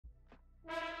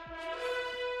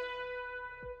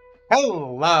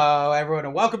Hello, everyone,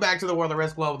 and welcome back to the World of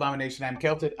Risk Global Domination. I'm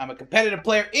Kylted. I'm a competitive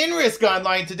player in Risk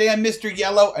Online. Today, I'm Mr.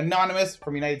 Yellow, anonymous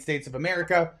from United States of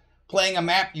America, playing a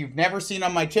map you've never seen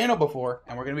on my channel before,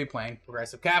 and we're going to be playing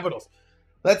Progressive Capitals.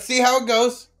 Let's see how it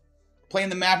goes. Playing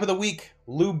the map of the week,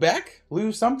 Lubeck?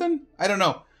 Lou something? I don't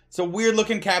know. It's a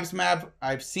weird-looking Caps map.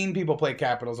 I've seen people play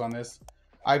Capitals on this.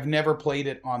 I've never played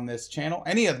it on this channel,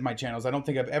 any of my channels. I don't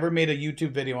think I've ever made a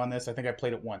YouTube video on this. I think I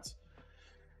played it once.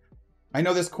 I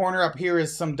know this corner up here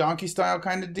is some donkey style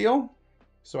kind of deal,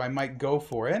 so I might go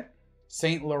for it.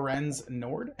 St. Lorenz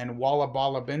Nord and Walla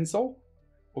Balla Binsel.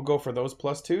 We'll go for those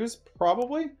 +2s,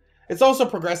 probably. It's also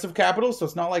Progressive Capital, so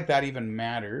it's not like that even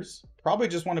matters. Probably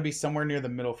just want to be somewhere near the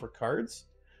middle for cards.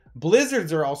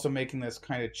 Blizzards are also making this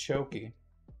kind of choky.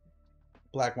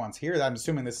 Black one's here. I'm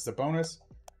assuming this is a bonus.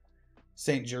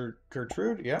 St.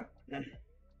 Gertrude, yeah.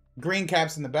 Green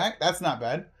caps in the back. That's not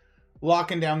bad.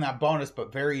 Locking down that bonus,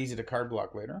 but very easy to card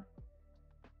block later.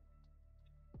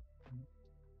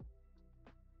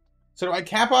 So do I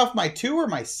cap off my 2 or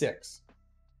my 6?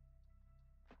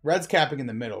 Red's capping in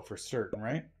the middle for certain,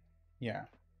 right? Yeah.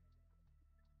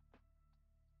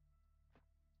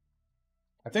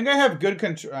 I think I have good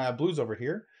control. Blues over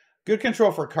here. Good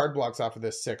control for card blocks off of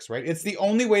this 6, right? It's the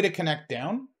only way to connect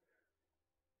down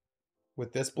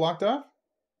with this blocked off.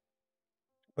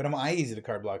 But am I easy to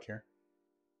card block here?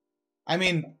 I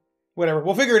mean, whatever.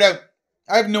 We'll figure it out.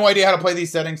 I have no idea how to play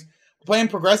these settings. Playing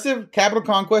Progressive Capital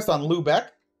Conquest on Lubeck.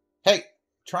 Hey,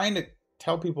 trying to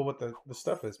tell people what the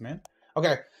stuff is, man.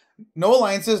 Okay. No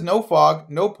alliances, no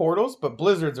fog, no portals, but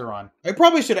blizzards are on. I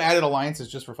probably should have added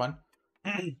alliances just for fun.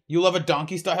 You love a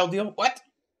donkey style deal? What?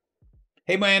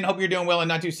 Hey, man, hope you're doing well and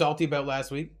not too salty about last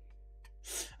week.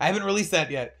 I haven't released that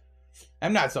yet.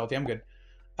 I'm not salty. I'm good.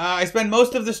 I spend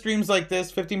most of the streams like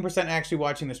this, 15% actually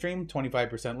watching the stream,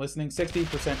 25% listening,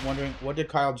 60% wondering, what did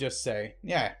Kyle just say?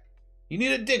 Yeah, you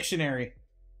need a dictionary.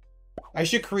 I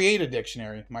should create a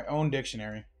dictionary, my own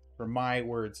dictionary, for my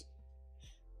words.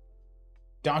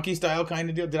 Donkey style kind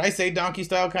of deal. Did I say donkey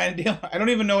style kind of deal? I don't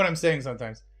even know what I'm saying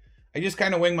sometimes. I just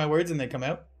kind of wing my words and they come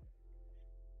out.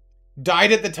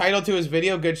 Died at the title to his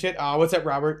video, good shit. Oh, what's up,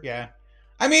 Robert? Yeah.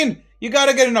 I mean, you got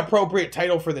to get an appropriate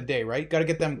title for the day, right? Got to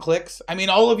get them clicks. I mean,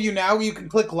 all of you now, you can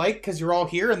click like because you're all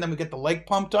here, and then we get the like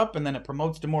pumped up, and then it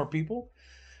promotes to more people.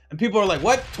 And people are like,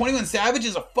 what? 21 Savage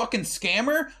is a fucking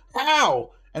scammer?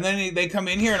 How? And then they come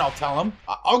in here, and I'll tell them,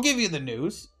 I'll give you the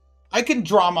news. I can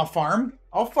drama farm.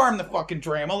 I'll farm the fucking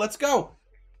drama. Let's go.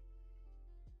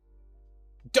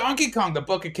 Donkey Kong, the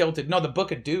Book of Kylted. No, the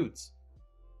Book of Dudes.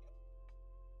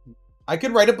 I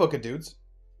could write a Book of Dudes.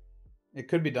 It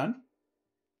could be done.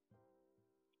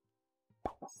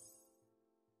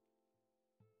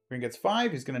 Green gets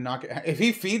 5. He's going to knock it. If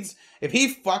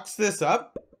he fucks this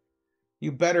up,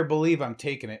 you better believe I'm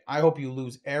taking it. I hope you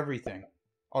lose everything.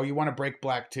 Oh, you want to break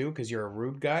black too because you're a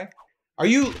rude guy?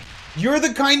 You're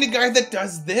the kind of guy that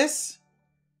does this?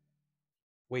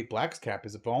 Wait, black's cap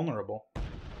is vulnerable.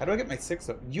 How do I get my 6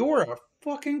 up? You're a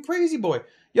fucking crazy boy.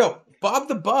 Yo, Bob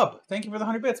the Bub. Thank you for the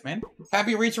 100 bits, man.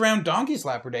 Happy reach around donkey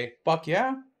slapper day. Fuck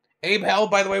yeah. Abe Hell,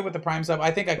 by the way, with the prime sub.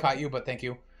 I think I caught you, but thank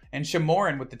you. And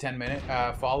Shamoran with the 10-minute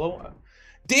follow.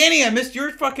 Danny, I missed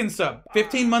your fucking sub.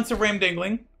 15 months of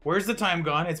ramdingling. Where's the time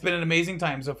gone? It's been an amazing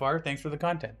time so far. Thanks for the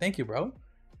content. Thank you, bro.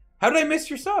 How did I miss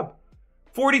your sub?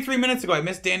 43 minutes ago, I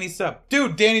missed Danny's sub.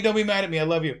 Dude, Danny, don't be mad at me. I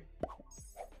love you.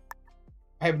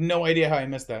 I have no idea how I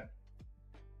missed that.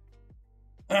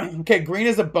 Okay, green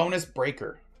is a bonus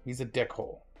breaker. He's a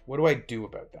dickhole. What do I do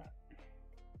about that?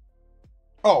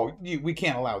 Oh, we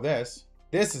can't allow this.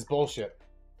 This is bullshit.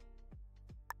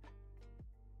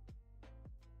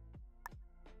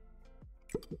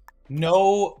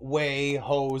 No way,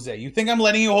 Jose. You think I'm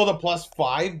letting you hold a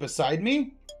 +5 beside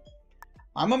me?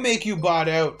 I'm gonna make you bot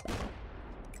out.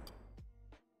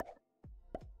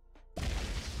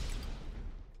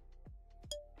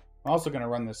 I'm also gonna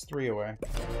run this 3 away.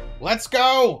 Let's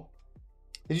go!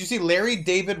 Did you see Larry,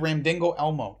 David, Ramdingo,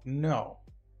 Elmo? No.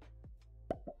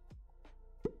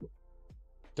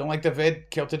 Don't like the vid?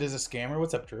 Kylted is a scammer?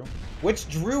 What's up, Drew? Which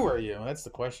Drew are you? That's the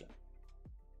question.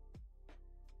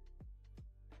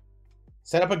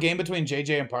 Set up a game between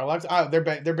JJ and Parlox. Oh,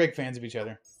 they're big fans of each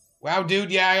other. Wow,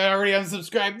 dude. Yeah, I already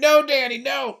unsubscribed. No, Danny,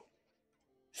 no.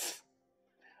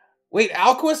 Wait,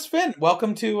 Alquist Finn.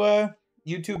 Welcome to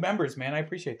YouTube members, man. I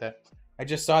appreciate that. I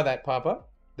just saw that pop up.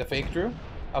 The fake Drew.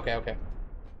 Okay, okay.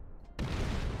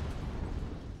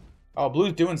 Oh,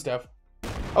 Blue's doing stuff.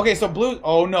 Okay, so Blue.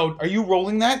 Oh, no. Are you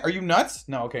rolling that? Are you nuts?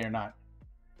 No, okay, you're not.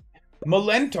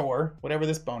 Melentor, whatever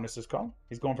this bonus is called.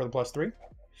 He's going for the +3.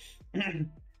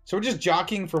 So we're just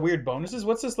jockeying for weird bonuses.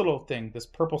 What's this little thing? This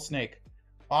purple snake.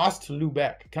 Ost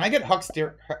Lubeck. Can I get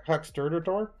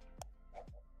Hucksterdator?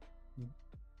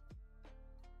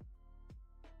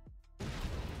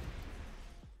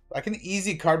 I can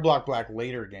easy card block black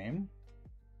later game.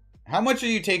 How much are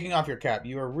you taking off your cap?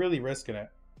 You are really risking it.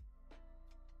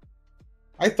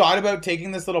 I thought about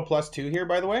taking this little +2 here,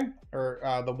 by the way.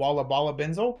 Or the Walla Balla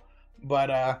Binzel.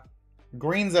 But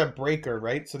green's a breaker,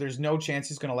 right? So there's no chance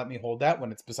he's going to let me hold that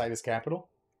when it's beside his capital.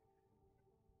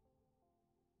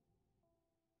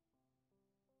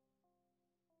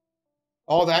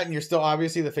 All that, and you're still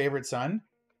obviously the favorite son.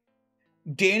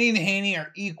 Danny and Haney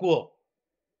are equal.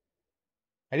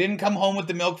 I didn't come home with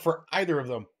the milk for either of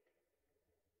them.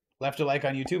 Left a like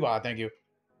on YouTube. Ah, thank you.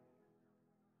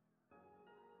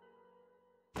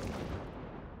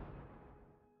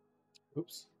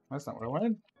 Oops, that's not what I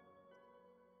wanted.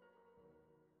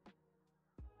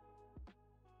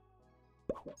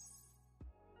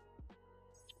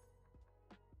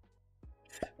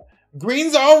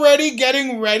 Green's already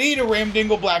getting ready to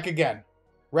ramdingle black again.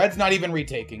 Red's not even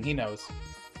retaking. He knows.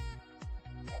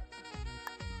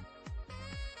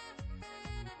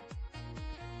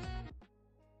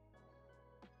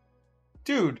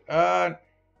 Dude,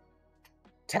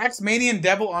 Taxmanian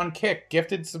Devil on Kick.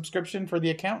 Gifted subscription for the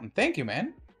accountant. Thank you,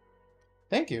 man.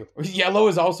 Thank you. Yellow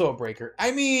is also a breaker.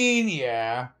 I mean,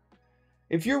 yeah.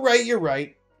 If you're right, you're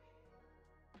right.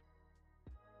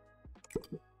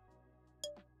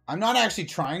 I'm not actually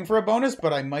trying for a bonus,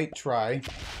 but I might try.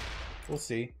 We'll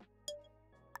see.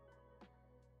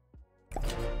 I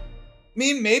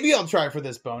mean, maybe I'll try for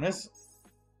this bonus.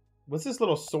 What's this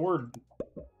little sword?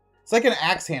 It's like an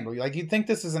axe handle. Like, you'd think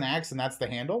this is an axe and that's the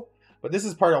handle. But this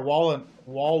is part of wall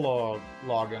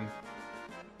login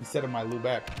instead of my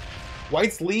Lubeck.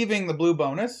 White's leaving the blue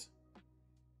bonus.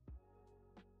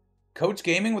 Coach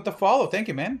Gaming with the follow. Thank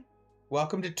you, man.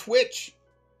 Welcome to Twitch.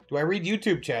 Do I read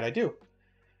YouTube chat? I do.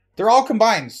 They're all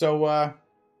combined, so I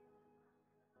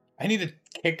need a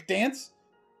kick dance.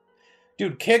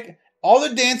 Dude, kick. All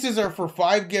the dances are for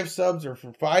 5 gift subs or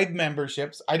for 5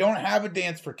 memberships. I don't have a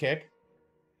dance for kick.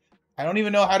 I don't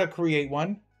even know how to create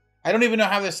one. I don't even know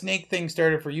how the snake thing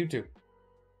started for YouTube.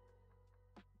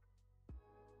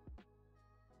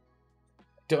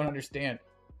 Don't understand.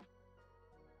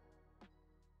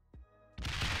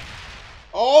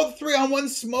 Oh, the 3-on-1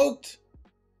 smoked.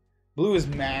 Blue is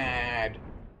mad.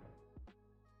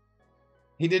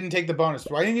 He didn't take the bonus.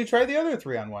 Why didn't you try the other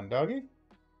 3-on-1, doggy?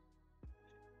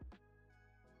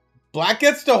 Black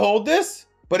gets to hold this,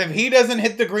 but if he doesn't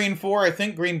hit the green 4, I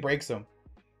think green breaks him.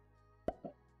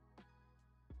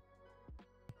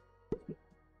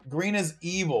 Green is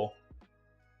evil.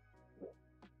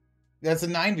 That's a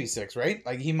 9v6, right?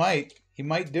 Like, he might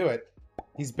do it.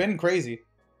 He's been crazy.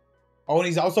 Oh, and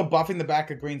he's also buffing the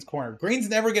back of Green's corner. Green's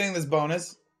never getting this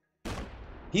bonus.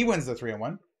 He wins the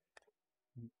 3-on-1.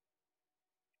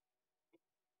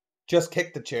 Just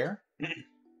kick the chair.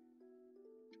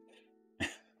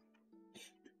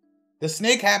 The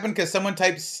snake happened because someone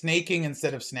typed snaking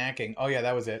instead of snacking. Oh, yeah,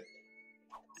 that was it.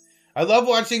 I love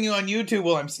watching you on YouTube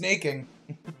while I'm snaking.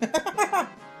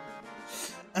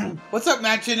 What's up,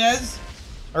 Machinez?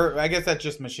 Or I guess that's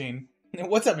just Machine.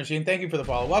 What's up, Machine? Thank you for the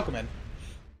follow. Welcome in.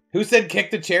 Who said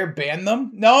kick the chair? Ban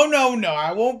them? No, no, no.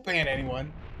 I won't ban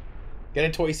anyone. Get a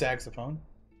toy saxophone.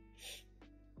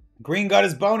 Green got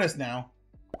his bonus now.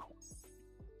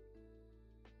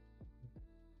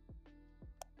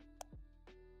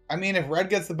 I mean, if red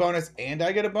gets the bonus and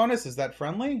I get a bonus, is that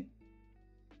friendly?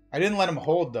 I didn't let him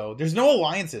hold, though. There's no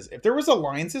alliances. If there was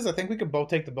alliances, I think we could both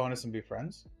take the bonus and be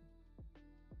friends.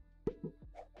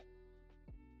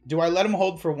 Do I let him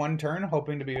hold for 1 turn,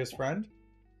 hoping to be his friend?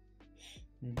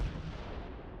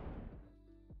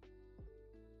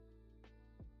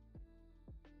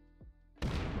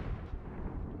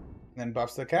 Then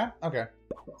buffs the cap? Okay.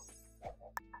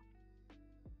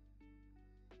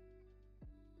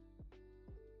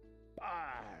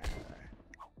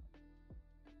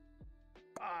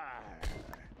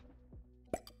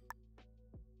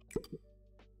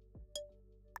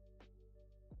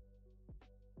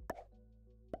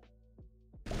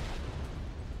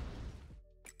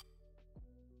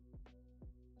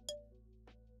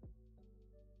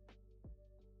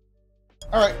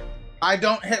 All right, I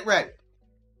don't hit red.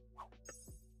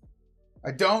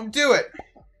 I don't do it.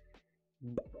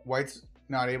 White's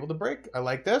not able to break. I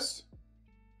like this.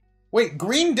 Wait,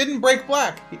 green didn't break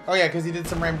black. Oh yeah, because he did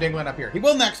some ramdingling up here. He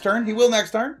will next turn. He will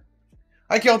next turn.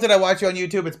 Hi, Kylted. I watch you on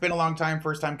YouTube. It's been a long time.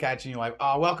 First time catching you live.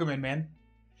 Welcome in, man.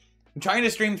 I'm trying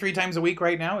to stream 3 times a week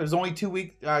right now. It was only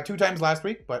 2 times last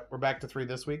week, but we're back to 3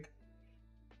 this week.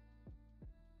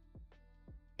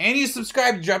 And you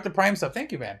subscribed to drop the Prime sub.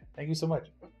 Thank you, man. Thank you so much.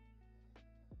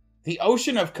 The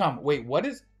ocean of cum. Wait, what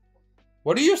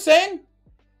are you saying?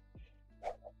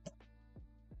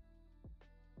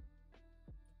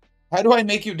 How do I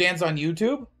make you dance on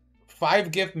YouTube?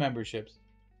 5 gift memberships.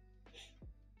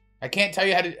 I can't tell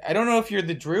you how to... I don't know if you're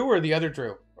the Drew or the other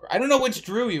Drew. I don't know which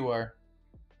Drew you are.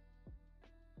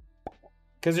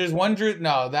 Because there's one Drew...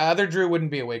 No, the other Drew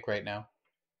wouldn't be awake right now.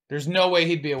 There's no way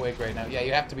he'd be awake right now. Yeah,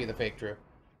 you have to be the fake Drew.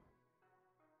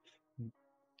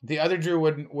 The other Drew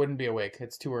wouldn't be awake.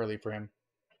 It's too early for him.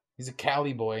 He's a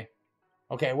Cali boy.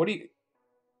 Okay, what do you...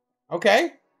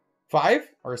 Okay. 5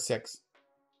 or 6?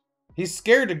 He's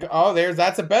scared to go... Oh,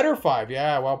 that's a better 5.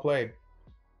 Yeah, well played.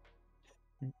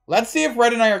 Let's see if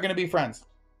Red and I are going to be friends.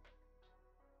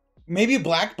 Maybe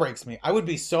Black breaks me. I would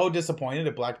be so disappointed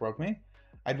if Black broke me.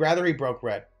 I'd rather he broke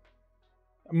Red.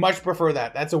 Much prefer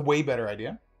that. That's a way better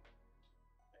idea.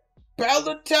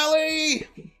 Balotelli!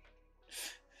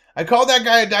 I called that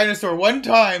guy a dinosaur one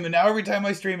time, and now every time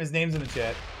I stream, his name's in the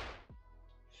chat.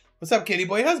 What's up, kitty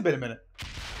boy? It has been a minute.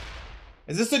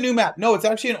 Is this a new map? No, it's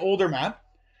actually an older map.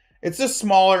 It's a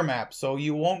smaller map, so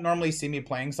you won't normally see me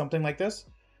playing something like this.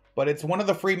 But it's one of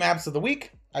the free maps of the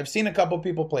week. I've seen a couple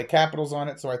people play Capitals on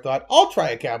it, so I thought, I'll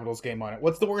try a Capitals game on it.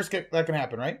 What's the worst that can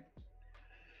happen, right?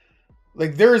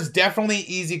 Like, there's definitely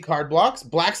easy card blocks.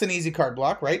 Black's an easy card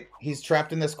block, right? He's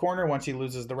trapped in this corner. Once he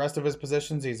loses the rest of his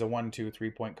positions, he's a 1, 2,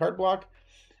 3 point card block.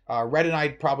 Red and I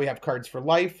probably have cards for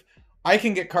life. I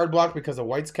can get card blocked because of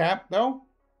White's cap, though.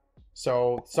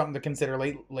 So, something to consider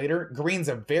later. Green's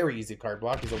a very easy card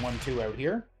block. He's a 1, 2 out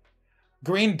here.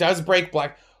 Green does break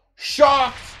Black.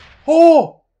 Shocked!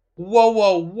 Oh! Whoa,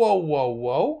 whoa, whoa, whoa,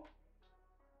 whoa.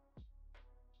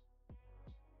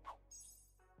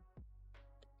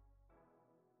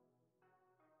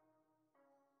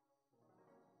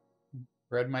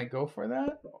 Red might go for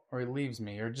that, or he leaves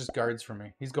me, or just guards for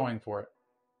me. He's going for it.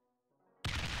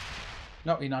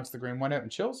 No, he knocks the green one out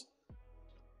and chills.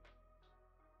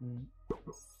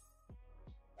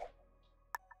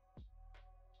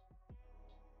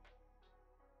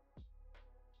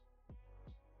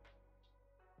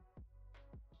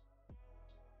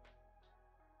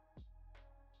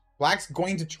 Black's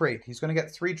going to trade. He's going to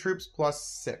get 3 troops plus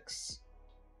 6.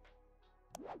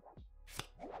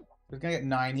 He's going to get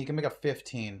 9. He can make a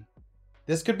 15.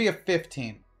 This could be a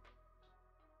 15.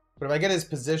 But if I get his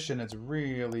position, it's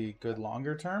really good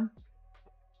longer term.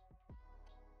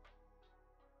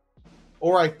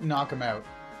 Or I knock him out.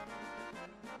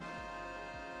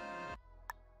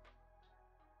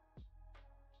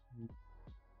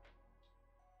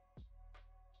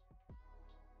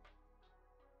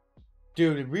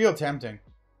 Dude, real tempting.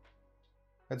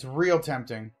 That's real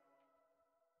tempting.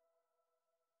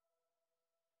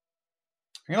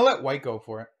 I'm gonna let White go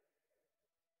for it.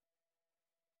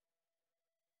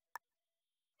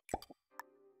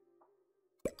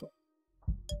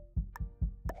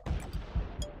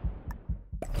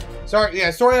 Sorry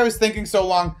I was thinking so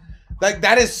long. Like,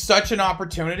 that is such an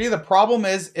opportunity. The problem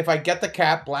is, if I get the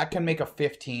cap, Black can make a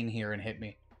 15 here and hit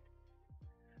me.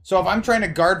 So if I'm trying to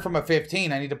guard from a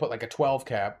 15, I need to put like a 12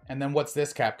 cap. And then what's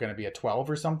this cap going to be? A 12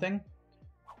 or something?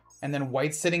 And then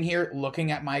White's sitting here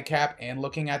looking at my cap and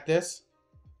looking at this.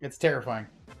 It's terrifying.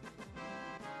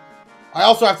 I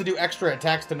also have to do extra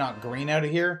attacks to knock green out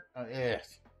of here.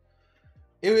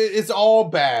 It's all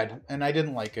bad, and I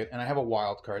didn't like it. And I have a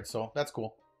wild card, so that's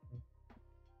cool.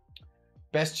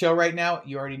 Best chill right now?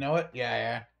 You already know it?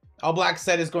 Yeah. All Black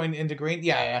set is going into green?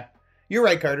 Yeah. You're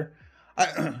right, Carter.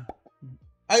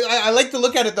 I like to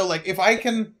look at it, though, like, if I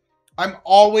can... I'm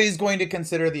always going to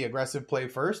consider the aggressive play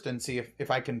first and see if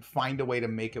I can find a way to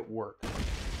make it work.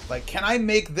 Like, can I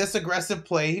make this aggressive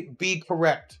play be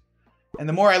correct? And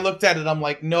the more I looked at it, I'm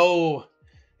like, no.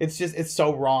 It's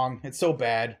so wrong. It's so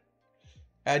bad.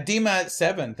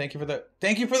 Dima7, thank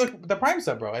you for the Prime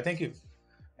sub, bro. I thank you.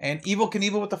 And Evil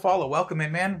Knievel with the follow. Welcome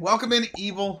in, man. Welcome in,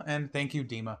 Evil, and thank you,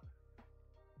 Dima.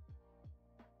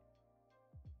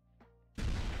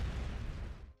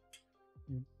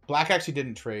 Black actually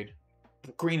didn't trade.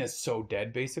 Green is so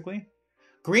dead, basically.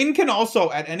 Green can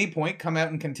also, at any point, come out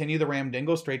and continue the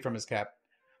Ramdingo straight from his cap.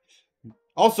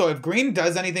 Also, if Green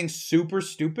does anything super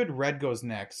stupid, Red goes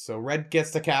next. So Red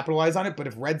gets to capitalize on it, but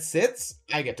if Red sits,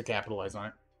 I get to capitalize on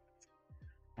it.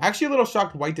 Actually, a little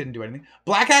shocked White didn't do anything.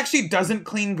 Black actually doesn't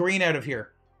clean Green out of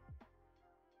here.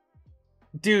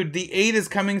 Dude, the 8 is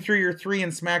coming through your 3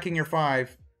 and smacking your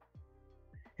 5.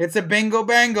 It's a bingo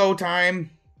bango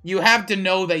time. You have to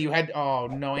know that you had... Oh,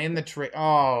 no. In the trade...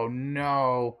 Oh,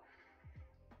 no.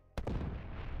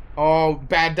 Oh,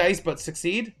 bad dice, but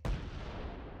succeed?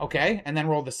 Okay, and then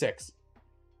roll the 6.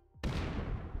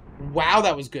 Wow,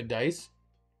 that was good dice.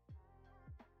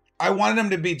 I wanted them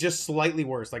to be just slightly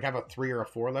worse. Like have a 3 or a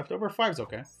 4 left over. 5's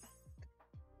okay.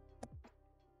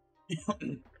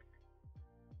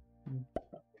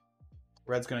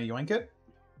 Red's gonna yoink it.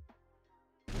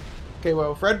 Okay,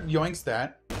 well, if Red yoinks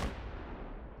that.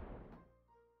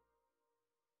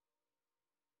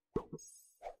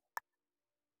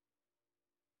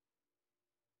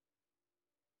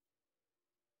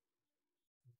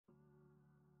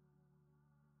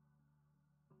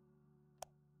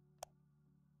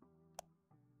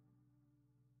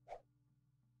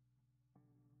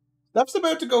 Stuff's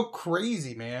about to go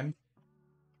crazy, man.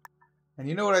 And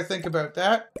you know what I think about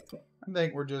that? I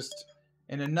think we're just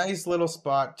in a nice little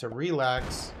spot to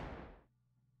relax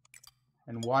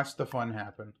and watch the fun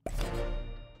happen.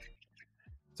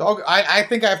 So I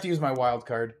think I have to use my wild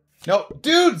card. No,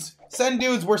 dudes! Send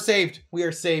dudes, we're saved. We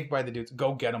are saved by the dudes.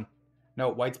 Go get them. No,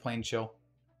 white's playing chill.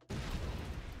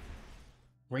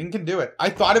 Green can do it. I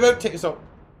thought about... So,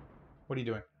 what are you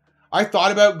doing? I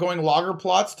thought about going logger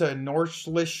plots to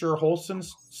Northlisher Holston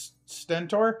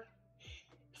Stentor.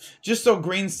 Just so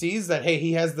green sees that, hey,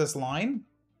 he has this line.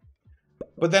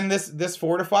 But then this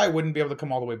fortify wouldn't be able to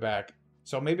come all the way back.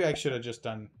 So maybe I should have just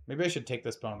done... Maybe I should take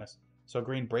this bonus. So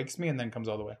green breaks me and then comes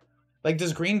all the way. Like,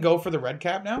 does green go for the red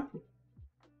cap now?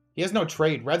 He has no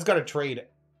trade. Red's got a trade.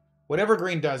 Whatever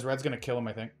green does, red's going to kill him,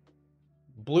 I think.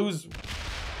 Blue's...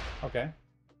 Okay.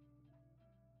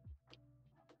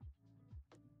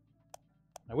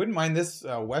 I wouldn't mind this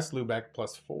West Lubeck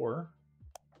 +4.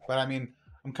 But, I mean,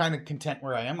 I'm kind of content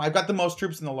where I am. I've got the most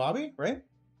troops in the lobby, right?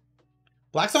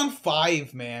 Black's on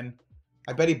 5, man.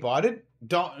 I bet he bought it.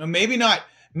 Maybe not.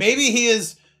 Maybe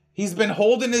he's been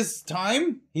holding his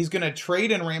time. He's going to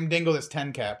trade and ramdingle this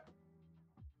 10 cap.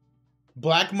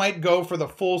 Black might go for the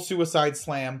full suicide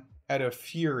slam out of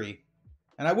fury.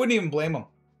 And I wouldn't even blame him.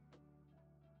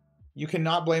 You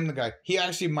cannot blame the guy. He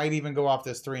actually might even go off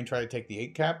this 3 and try to take the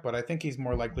 8 cap, but I think he's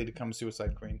more likely to come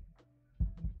suicide green.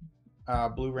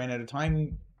 Blue ran out of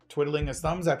time twiddling his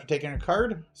thumbs after taking a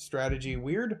card. Strategy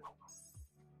weird.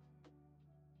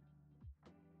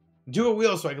 Do a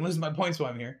wheel so I can lose my points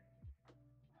while I'm here.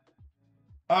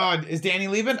 Is Danny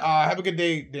leaving? Have a good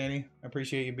day, Danny. I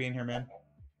appreciate you being here, man.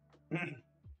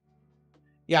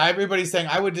 Yeah, everybody's saying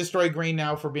I would destroy green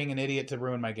now for being an idiot to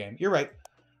ruin my game. You're right.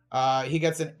 He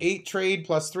gets an 8 trade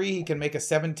 +3. He can make a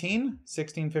 17.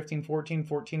 16, 15, 14,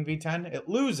 14 V10. It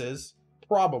loses,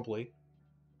 probably.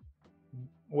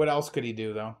 What else could he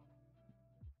do, though?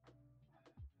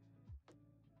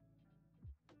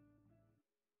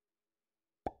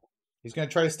 He's going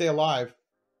to try to stay alive.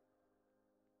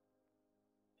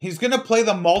 He's going to play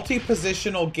the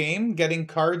multi-positional game, getting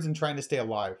cards and trying to stay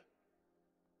alive.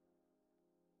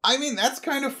 I mean, that's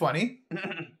kind of funny.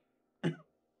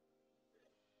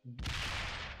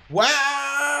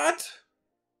 What?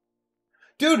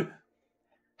 Dude,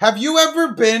 have you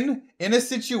ever been in a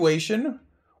situation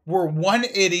where one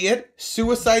idiot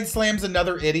suicide slams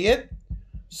another idiot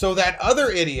so that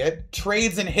other idiot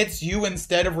trades and hits you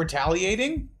instead of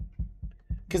retaliating?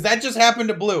 Because that just happened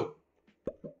to Blue.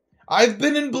 I've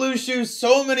been in Blue shoes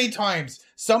so many times.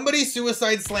 Somebody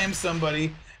suicide slams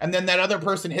somebody, and then that other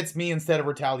person hits me instead of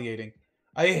retaliating.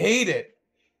 I hate it.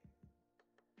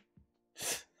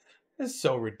 This is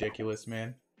so ridiculous,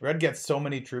 man. Red gets so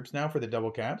many troops now for the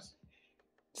double caps.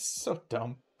 So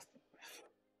dumb.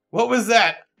 What was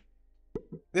that?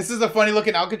 This is a funny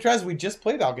looking Alcatraz. We just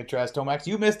played Alcatraz, Tomax.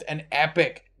 You missed an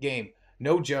epic game.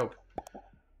 No joke.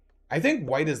 I think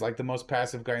white is like the most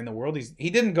passive guy in the world. He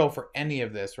didn't go for any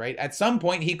of this, right? At some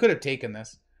point, he could have taken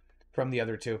this from the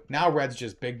other two. Now red's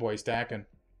just big boy stacking.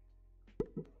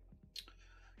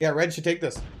 Yeah, red should take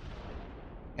this.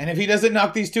 And if he doesn't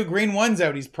knock these 2 green ones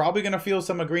out, he's probably going to feel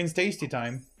some of green's tasty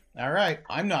time. All right.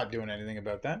 I'm not doing anything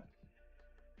about that.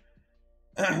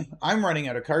 I'm running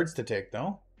out of cards to take,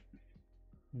 though.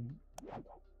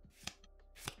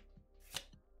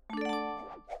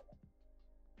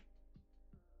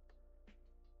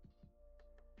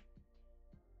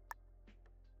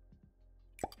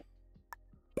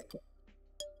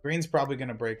 Green's probably going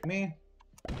to break me.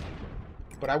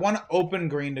 But I want to open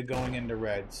green to going into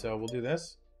red, so we'll do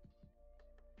this.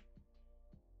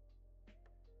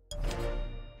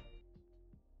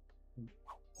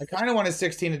 I kind of want a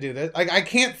 16 to do this. I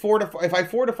can't fortify. If I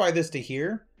fortify this to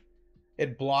here,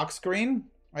 it blocks green.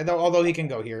 Although he can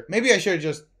go here. Maybe I should have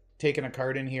just taken a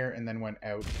card in here and then went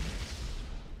out.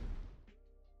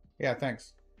 Yeah,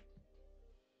 thanks.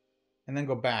 And then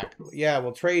go back. Yeah,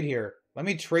 we'll trade here. Let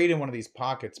me trade in one of these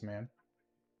pockets, man.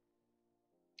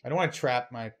 I don't want to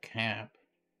trap my cap.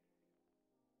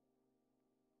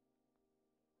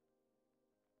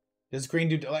 Does green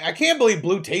do... Like, I can't believe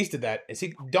blue tasted that. Is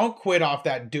he... Don't quit off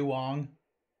that Duong.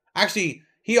 Actually,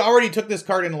 he already took this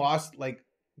card and lost, like,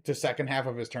 the second half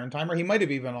of his turn timer. He might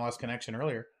have even lost connection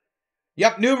earlier.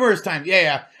 Yep, numerous times.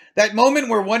 Yeah. That moment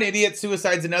where one idiot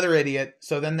suicides another idiot,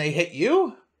 so then they hit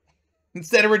you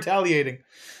instead of retaliating.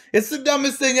 It's the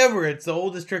dumbest thing ever. It's the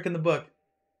oldest trick in the book.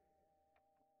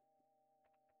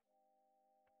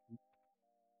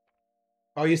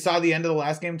 Oh, you saw the end of the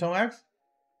last game, Tomax?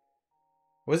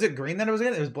 Was it green that I was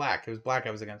against? It was black. It was black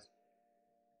I was against.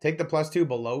 Take the +2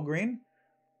 below green?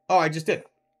 Oh, I just did.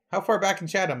 How far back in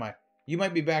chat am I? You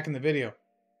might be back in the video.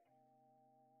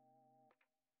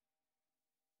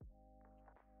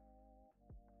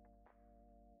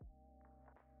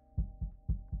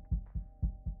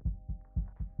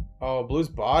 Oh, blue's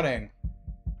botting.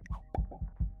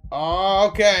 Oh,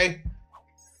 okay.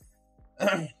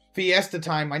 Fiesta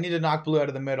time. I need to knock blue out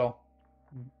of the middle.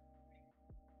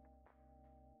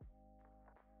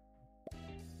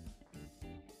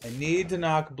 I need to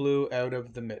knock blue out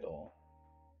of the middle.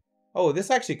 Oh,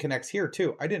 this actually connects here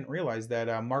too. I didn't realize that.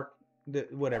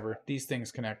 Whatever. These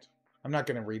things connect. I'm not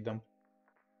going to read them.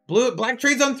 Black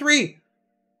trades on 3.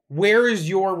 Where is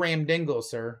your Ramdingle,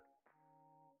 sir?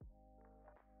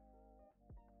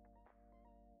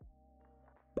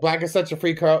 Black is such a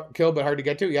free kill, but hard to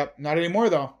get to. Yep, not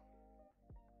anymore though.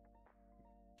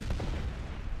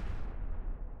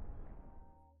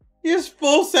 He's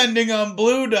full sending on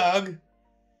blue, Doug.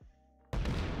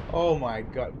 Oh my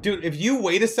god. Dude, if you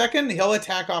wait a second, he'll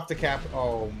attack off the cap.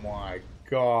 Oh my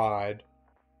god.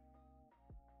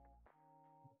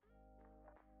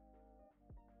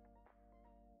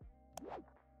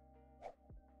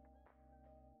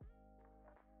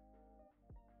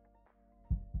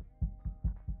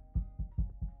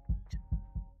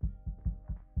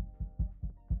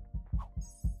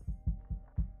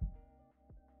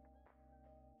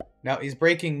 Now he's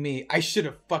breaking me. I should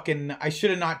have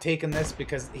not taken this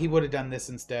because he would have done this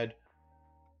instead.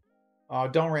 Oh,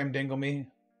 don't Ramdingle me.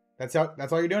 That's all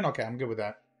you're doing? Okay, I'm good with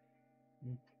that.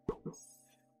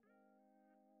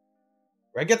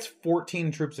 Red gets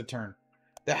 14 troops a turn.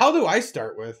 The hell do I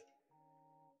start with?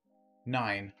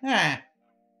 9.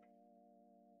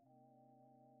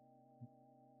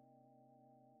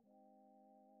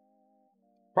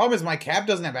 Problem is my cap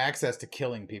doesn't have access to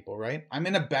killing people, right? I'm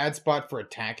in a bad spot for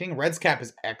attacking. Red's cap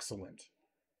is excellent.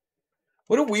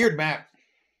 What a weird map.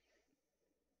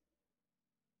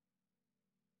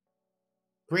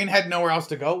 Green had nowhere else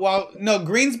to go. Well, no,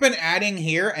 green's been adding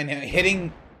here and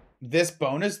hitting this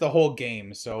bonus the whole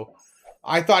game. So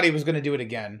I thought he was going to do it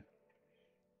again.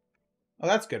 Oh,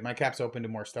 that's good. My cap's open to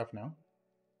more stuff now.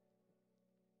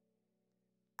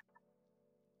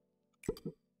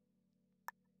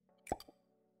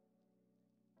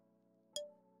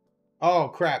 Oh,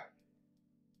 crap.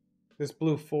 This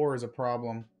blue 4 is a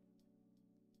problem.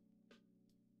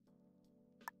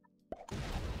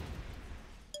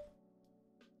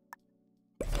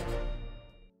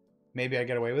 Maybe I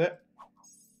get away with it.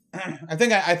 I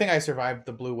think I survived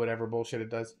the blue whatever bullshit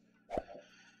it does.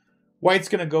 White's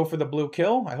gonna go for the blue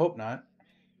kill? I hope not.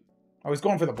 I was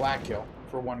going for the black kill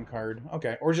for 1 card.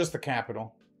 Okay, or just the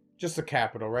capital. Just the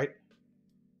capital, right?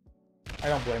 I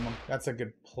don't blame him. That's a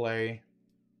good play.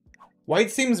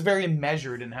 White seems very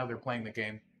measured in how they're playing the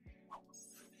game.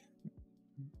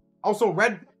 Also,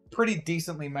 red pretty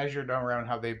decently measured around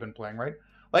how they've been playing, right?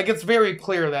 Like, it's very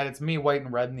clear that it's me, white,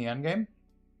 and red in the endgame.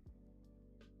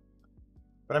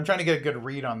 But I'm trying to get a good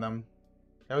read on them.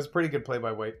 That was a pretty good play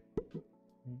by white.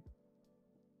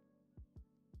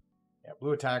 Yeah,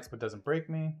 blue attacks but doesn't break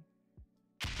me.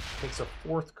 Takes a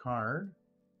 4th card.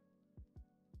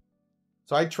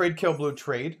 So I trade kill blue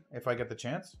trade if I get the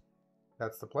chance.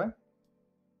 That's the play.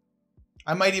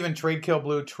 I might even trade kill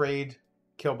blue, trade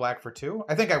kill black for 2.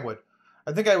 I think I would.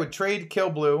 I think I would trade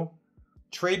kill blue,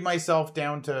 trade myself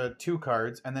down to 2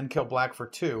 cards, and then kill black for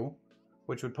 2,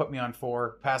 which would put me on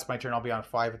 4. Past my turn, I'll be on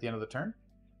 5 at the end of the turn.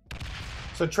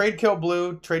 So trade kill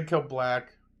blue, trade kill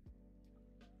black,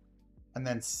 and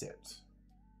then sit.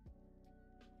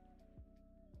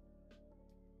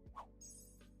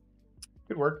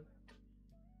 Good work.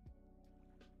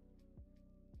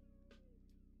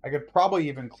 I could probably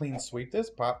even clean sweep this.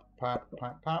 Pop, pop,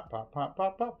 pop, pop, pop, pop,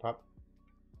 pop, pop, pop.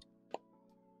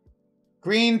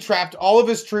 Green trapped all of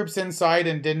his troops inside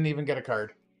and didn't even get a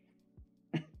card.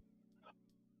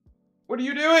 What are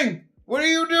you doing? What are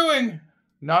you doing?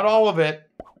 Not all of it.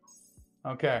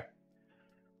 Okay.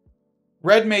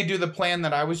 Red may do the plan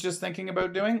that I was just thinking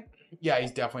about doing. Yeah,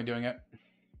 he's definitely doing it.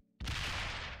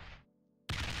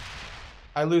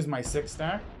 I lose my 6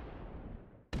 stack.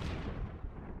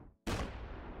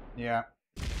 Yeah.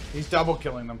 He's double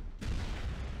killing them.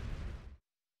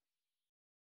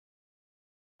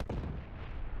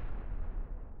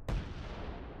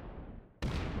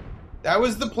 That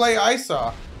was the play I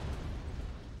saw.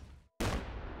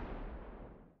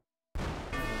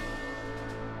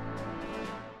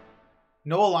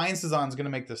 No alliances on is going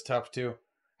to make this tough, too.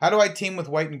 How do I team with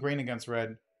white and green against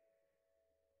red?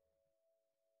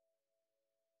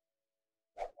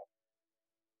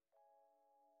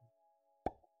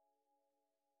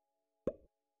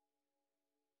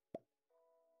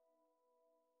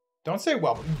 Don't say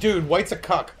well. Dude, white's a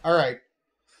cuck. All right.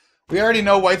 We already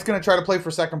know white's going to try to play for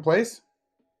second place.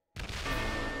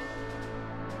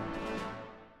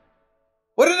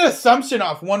 What an assumption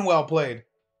off one well played.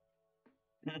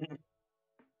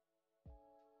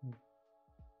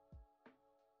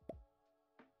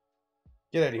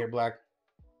 Get out of here, black.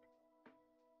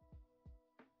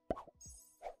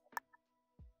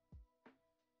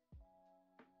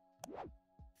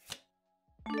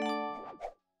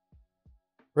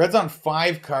 Red's on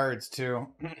 5 cards, too.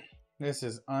 This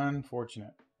is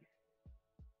unfortunate.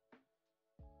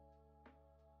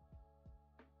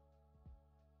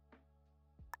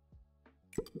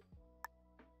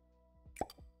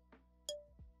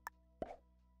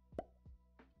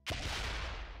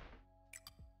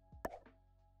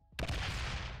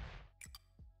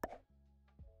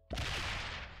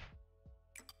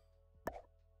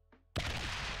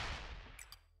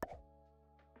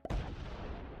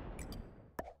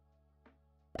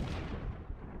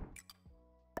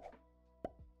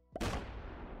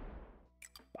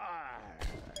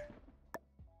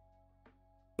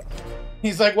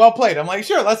 He's like, well played. I'm like,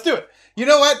 sure, let's do it. You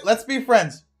know what? Let's be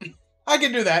friends. I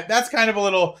can do that. That's kind of a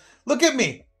little... Look at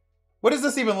me. What does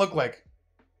this even look like?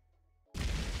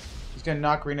 He's going to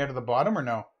knock green out of the bottom or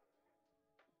no?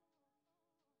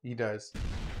 He does.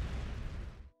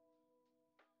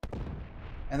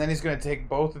 And then he's going to take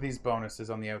both of these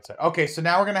bonuses on the outside. Okay, so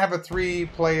now we're going to have a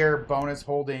 3-player bonus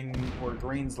holding where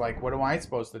green's like, what am I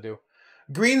supposed to do?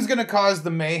 Green's going to cause the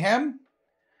mayhem.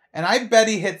 And I bet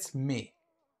he hits me.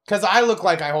 Because I look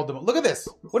like I hold them. Look at this.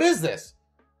 What is this?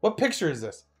 What picture is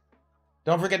this?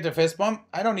 Don't forget to fist bump.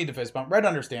 I don't need to fist bump. Red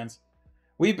understands.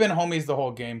 We've been homies the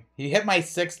whole game. He hit my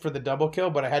 6th for the double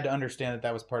kill, but I had to understand that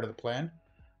that was part of the plan.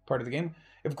 Part of the game.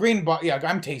 If green... Yeah,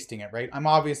 I'm tasting it, right? I'm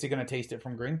obviously going to taste it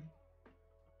from green.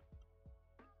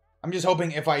 I'm just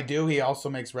hoping if I do, he also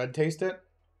makes red taste it.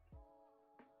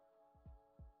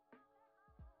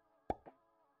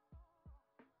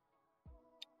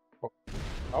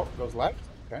 Oh, goes left.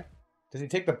 Okay. Does he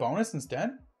take the bonus instead?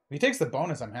 If he takes the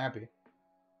bonus, I'm happy.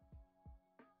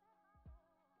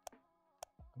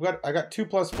 I got 2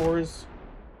 plus 4s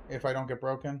if I don't get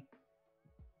broken.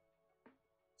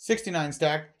 69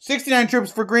 stack. 69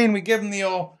 troops for green. We give him the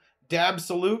old dab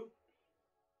salute.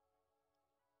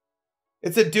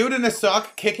 It's a dude in a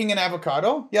sock kicking an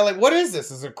avocado? Yeah, like, what is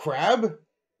this? Is it a crab?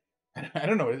 I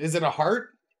don't know. Is it a heart?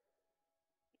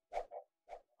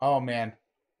 Oh, man.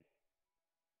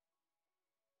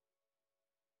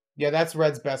 Yeah, that's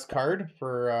red's best card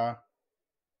for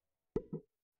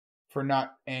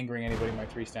not angering anybody in my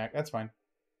 3 stack. That's fine.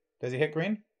 Does he hit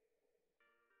green?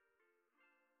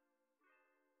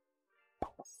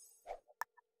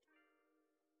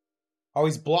 Oh,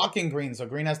 he's blocking green, so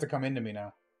green has to come into me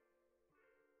now.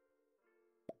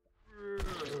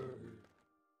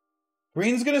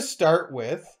 Green's going to start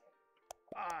with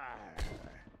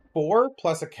 4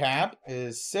 plus a cap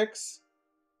is 6,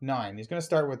 9. He's going to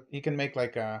start with... He can make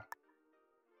like a...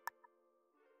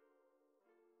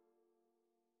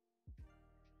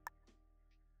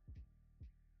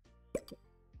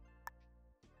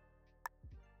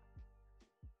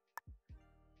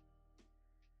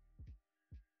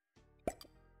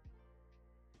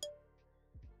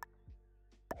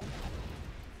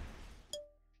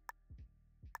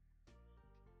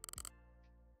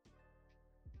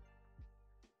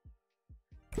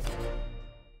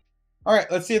 All right,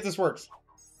 let's see if this works.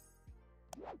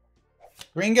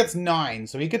 Green gets 9,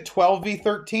 so he could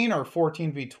 12v13 or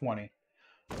 14v20.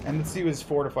 And let's see what his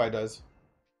Fortify does.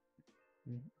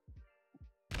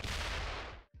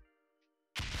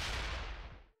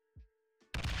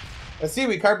 Let's see,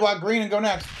 we card block green and go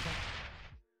next.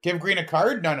 Give green a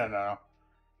card? No, no, no, no.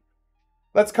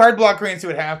 Let's card block green and see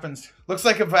what happens. Looks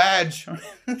like a badge.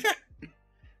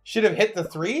 Should have hit the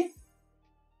 3?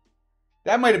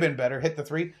 That might have been better, hit the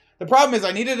 3. The problem is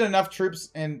I needed enough troops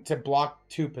in to block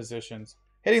 2 positions.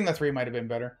 Hitting the 3 might have been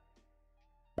better.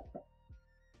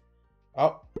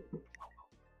 Oh.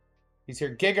 He's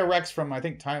here. Giga Rex from, I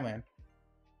think, Thailand.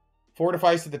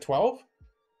 Fortifies to the 12?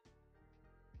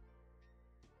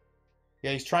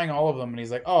 Yeah, he's trying all of them, and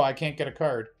he's like, oh, I can't get a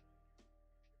card.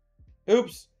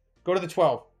 Oops. Go to the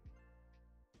 12.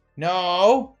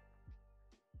 No.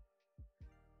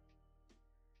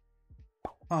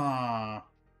 Huh.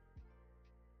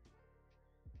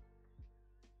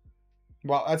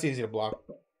 Well, that's easy to block.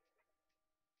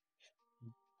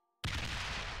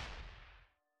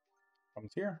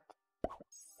 Comes here.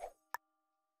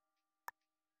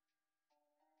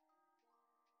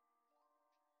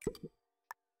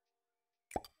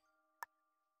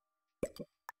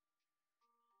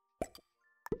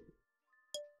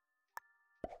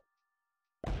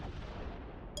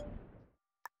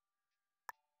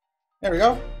 There we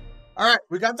go. All right,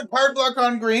 we got the card block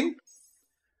on green.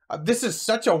 This is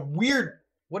such a weird...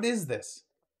 What is this?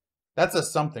 That's a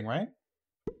something, right?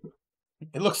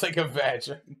 It looks like a veg.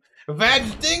 A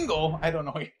vag dingle? I don't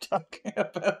know what you're talking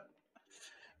about.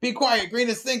 Be quiet, green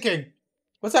is thinking.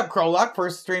 What's up, Crowlock?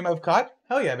 First stream I've caught.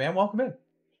 Hell yeah, man. Welcome in.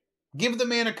 Give the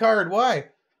man a card. Why?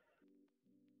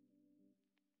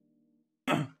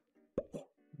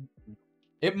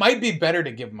 It might be better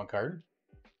to give him a card.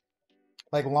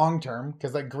 Like, long term.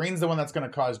 Because, like, green's the one that's going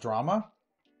to cause drama.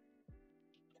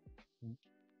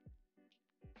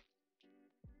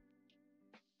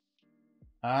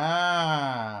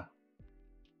 Ah.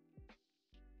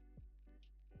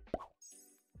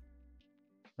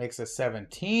 Makes a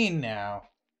 17 now.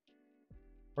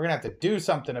 We're going to have to do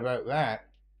something about that.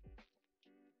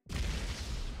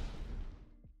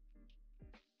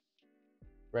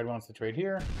 Red wants to trade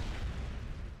here.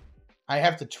 I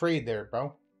have to trade there,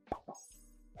 bro.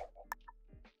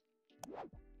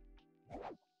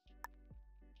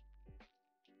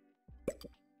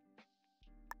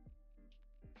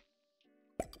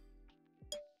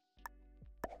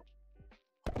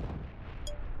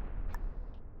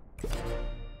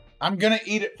 I'm gonna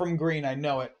eat it from green, I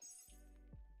know it.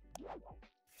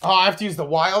 Oh, I have to use the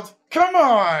wild? Come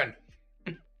on!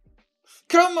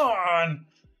 Come on!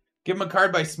 Give him a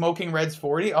card by smoking red's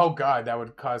 40? Oh god, that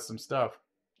would cause some stuff.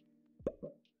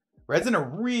 Red's in a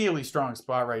really strong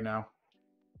spot right now.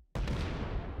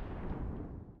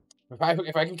 If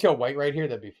I can kill white right here,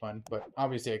 that'd be fun. But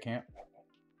obviously I can't.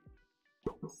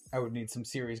 I would need some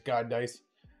serious god dice.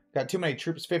 Got too many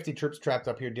troops, 50 troops trapped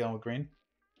up here dealing with green.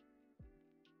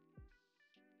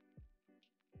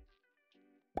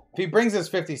 If he brings his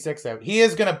 56 out, he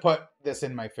is going to put this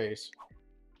in my face.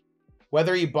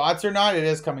 Whether he bots or not, it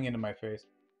is coming into my face.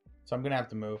 So I'm going to have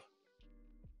to move.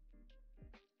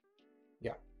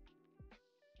 Yeah.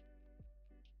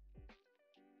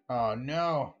 Oh,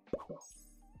 no.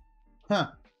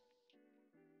 Huh.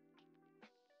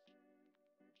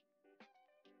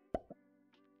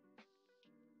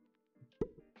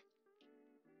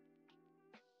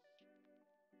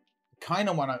 Kind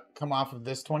of want to come off of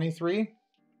this 23.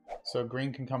 So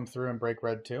green can come through and break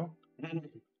red too.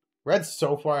 Red's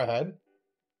so far ahead.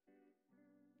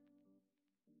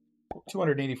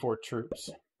 284 troops.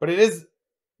 But it is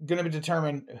going to be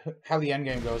determined how the end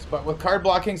game goes. But with card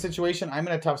blocking situation, I'm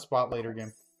in a tough spot later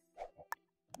game.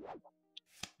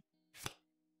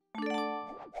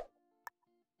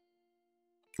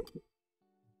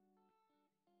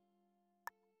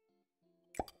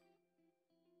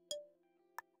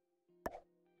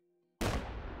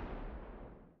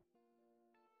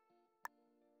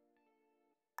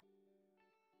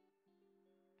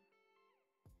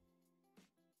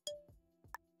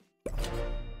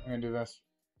 I'm gonna do this.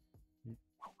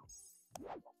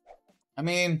 I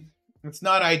mean, it's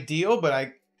not ideal,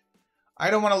 but I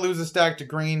don't want to lose a stack to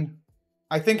green.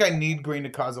 I think I need green to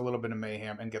cause a little bit of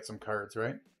mayhem and get some cards,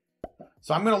 right?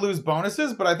 So I'm gonna lose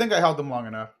bonuses, but I think I held them long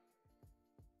enough.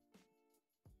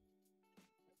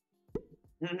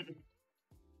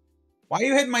 Why are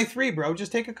you hitting my 3, bro?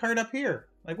 Just take a card up here.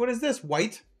 Like, what is this,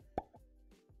 white?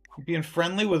 You being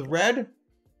friendly with red?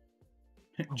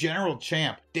 General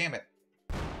Champ. Damn it.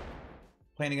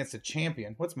 Playing against a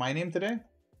champion. What's my name today?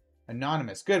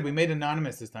 Anonymous. Good, we made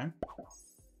Anonymous this time.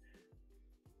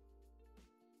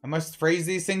 I must phrase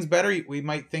these things better. We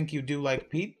might think you do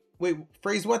like Pete. Wait,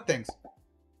 phrase what things?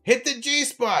 Hit the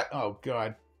G-spot! Oh,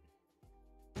 God.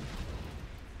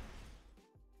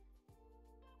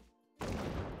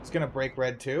 It's gonna break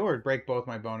red too, or break both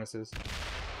my bonuses.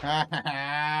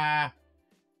 And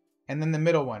then the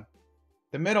middle one.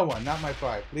 The middle one, not my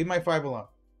 5. Leave my 5 alone.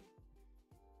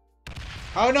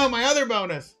 Oh no, my other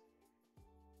bonus!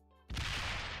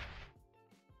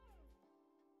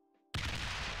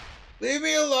 Leave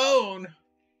me alone!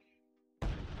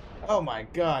 Oh my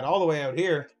god, all the way out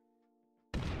here.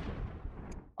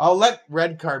 I'll let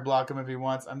red card block him if he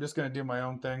wants. I'm just gonna do my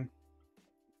own thing.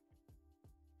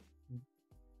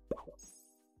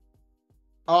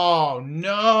 Oh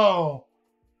no!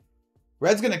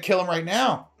 Red's gonna kill him right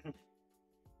now.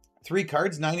 3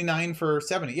 cards, 99 for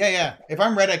 70. Yeah, yeah. If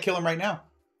I'm red, I kill him right now.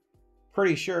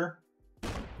 Pretty sure.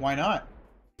 Why not?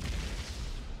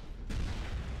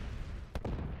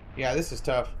 Yeah, this is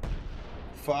tough.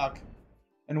 Fuck.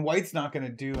 And white's not going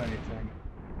to do anything.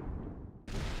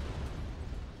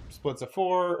 Splits a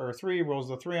 4 or 3, rolls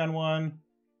a 3 on 1.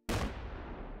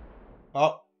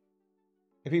 Oh.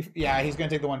 If he, yeah, he's going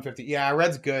to take the 150. Yeah,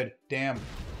 red's good. Damn.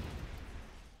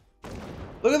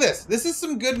 Look at this. This is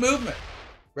some good movement.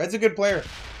 Red's a good player.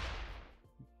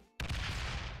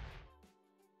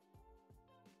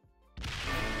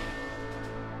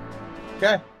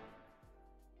 Okay.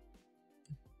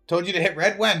 Told you to hit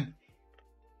red when?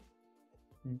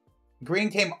 Green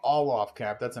came all off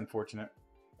cap. That's unfortunate.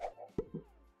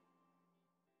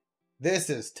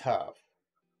 This is tough.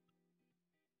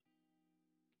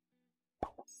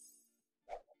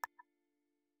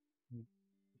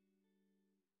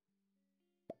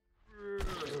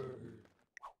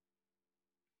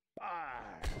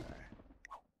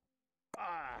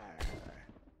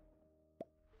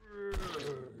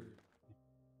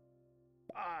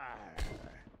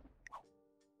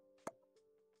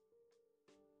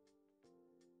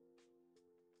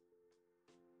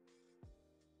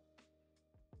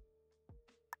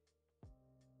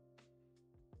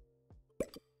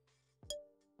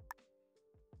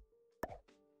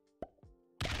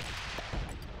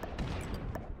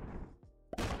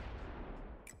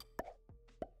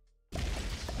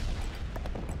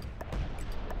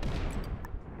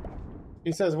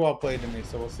 He says well played to me,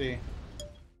 so we'll see.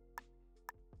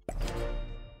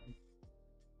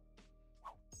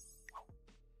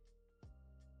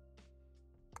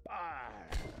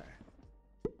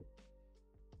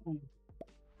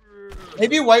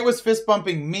 Maybe white was fist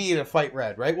bumping me to fight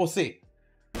red, right? We'll see.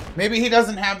 Maybe he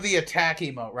doesn't have the attack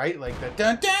emote, right? Like the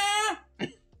dun-dun!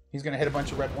 He's going to hit a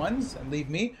bunch of red ones and leave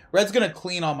me. Red's going to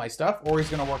clean all my stuff, or he's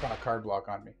going to work on a card block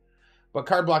on me. But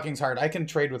card blocking's hard. I can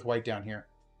trade with white down here.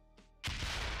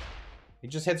 He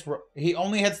just hits... He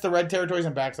only hits the red territories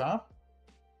and backs off?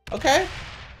 Okay.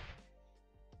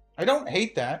 I don't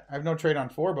hate that. I have no trade on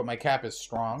 4, but my cap is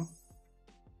strong.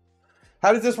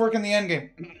 How does this work in the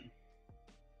endgame?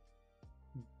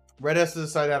 Red has to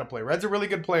decide how to play. Red's a really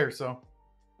good player, so...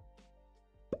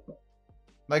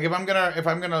 Like, if I'm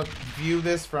gonna view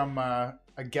this from a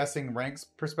guessing ranks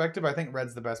perspective, I think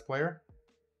red's the best player.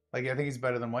 Like, I think he's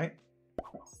better than white.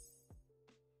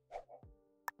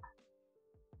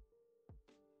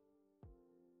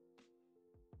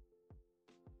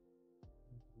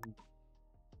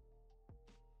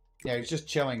 Yeah, he's just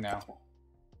chilling now.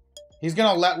 He's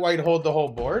gonna let white hold the whole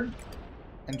board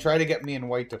and try to get me and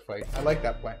white to fight. I like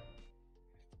that play.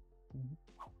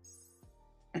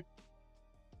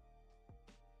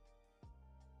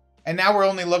 And now we're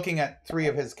only looking at 3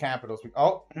 of his capitals.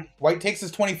 Oh, white takes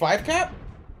his 25 cap?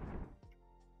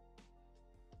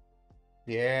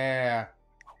 Yeah.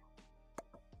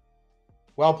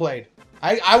 Well played.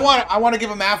 I want to give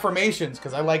him affirmations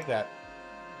because I like that.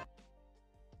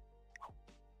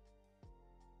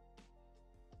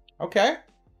 Okay.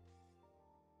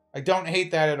 I don't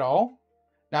hate that at all.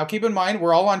 Now keep in mind,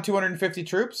 we're all on 250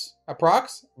 troops,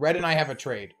 approx. Red and I have a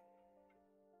trade.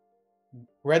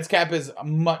 Red's cap is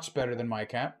much better than my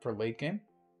cap for late game.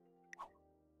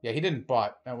 Yeah, he didn't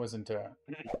bot. That wasn't...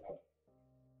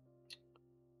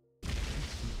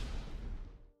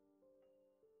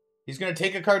 He's going to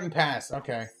take a card and pass.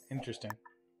 Okay, interesting.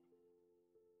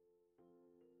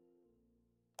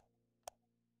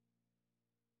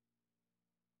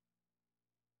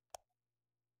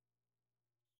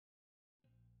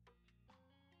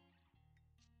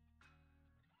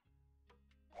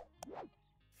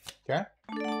 Okay.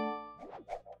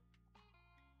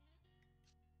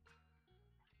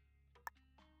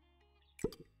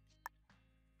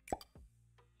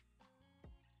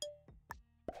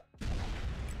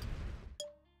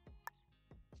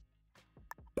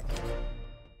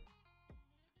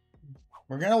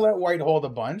 We're going to let white hold a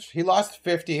bunch. He lost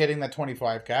 50 hitting that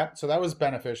 25 cap, so that was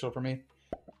beneficial for me.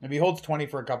 If he holds 20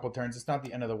 for a couple turns, it's not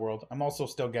the end of the world. I'm also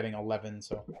still getting 11,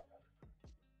 so...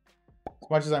 As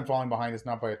much as I'm falling behind, it's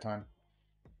not by a ton.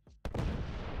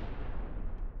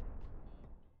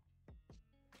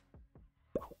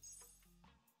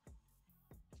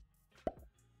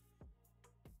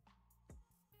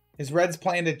 Is Red's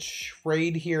plan to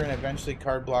trade here and eventually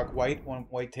card block white when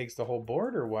white takes the whole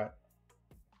board, or what?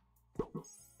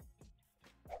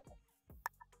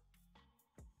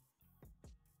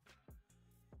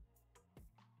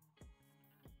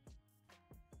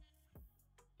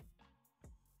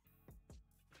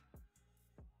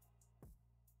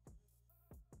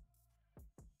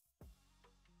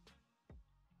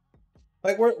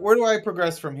 Like, where do I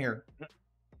progress from here?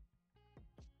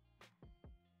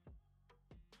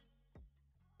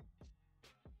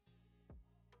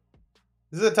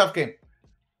 This is a tough game.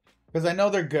 Because I know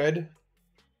they're good.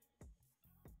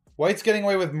 White's getting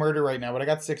away with murder right now, but I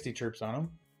got 60 troops on him.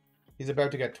 He's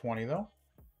about to get 20, though.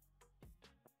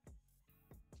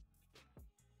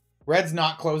 Red's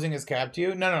not closing his cap to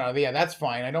you? No. Yeah, that's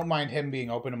fine. I don't mind him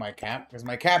being open to my cap, because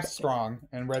my cap's strong,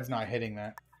 and Red's not hitting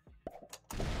that.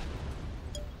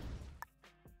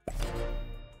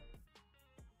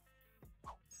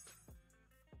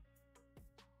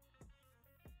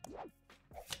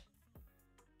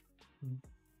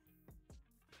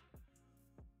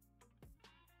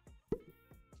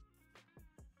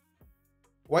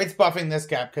 White's buffing this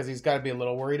cap because he's got to be a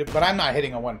little worried, but I'm not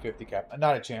hitting a 150 cap.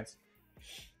 Not a chance.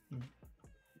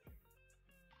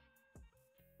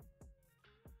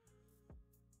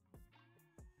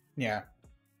 Yeah.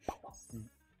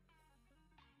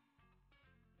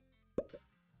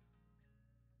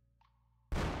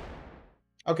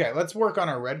 Okay, let's work on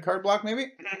our red card block, maybe.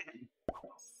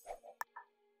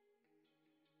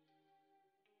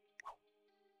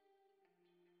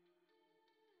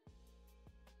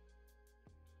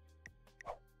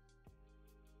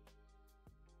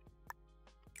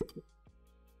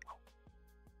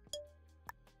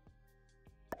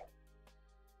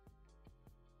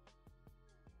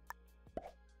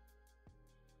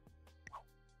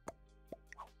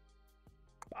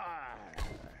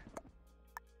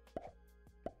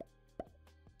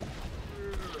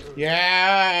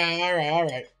 Yeah, all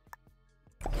right.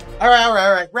 All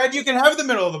right. Red, you can have the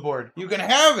middle of the board. You can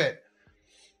have it.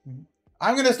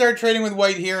 I'm going to start trading with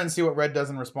white here and see what red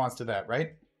does in response to that,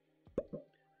 right?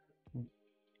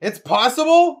 It's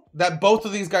possible that both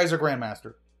of these guys are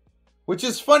Grandmaster. Which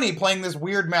is funny, playing this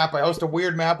weird map. I host a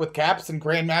weird map with caps, and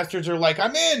Grandmasters are like,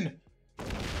 I'm in!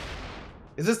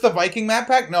 Is this the Viking map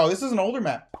pack? No, this is an older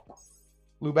map.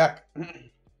 Lubeck.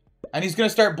 And he's going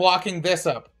to start blocking this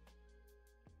up.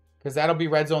 Because that'll be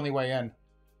Red's only way in.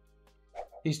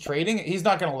 He's trading. He's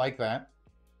not going to like that.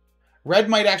 Red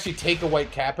might actually take a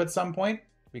white cap at some point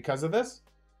because of this.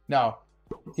 No.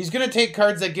 He's going to take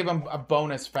cards that give him a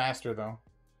bonus faster, though.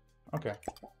 Okay.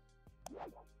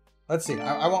 Let's see.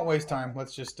 I won't waste time.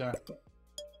 Let's just...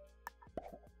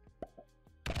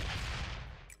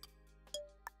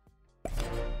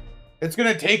 It's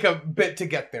going to take a bit to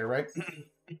get there, right?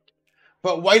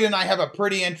 But white and I have a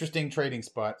pretty interesting trading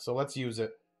spot, so let's use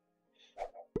it.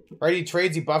 Right, he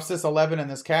trades, he buffs this 11 and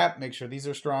this cap. Make sure these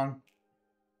are strong.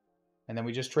 And then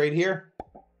we just trade here.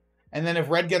 And then if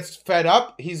red gets fed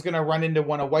up, he's going to run into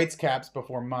one of white's caps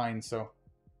before mine, so...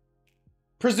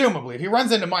 Presumably. If he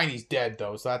runs into mine, he's dead,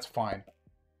 though, so that's fine.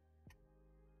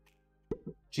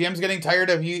 GM's getting tired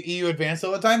of EU Advanced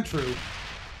all the time? True.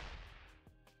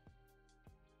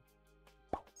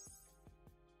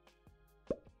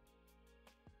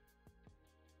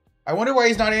 I wonder why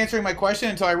he's not answering my question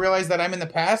until I realize that I'm in the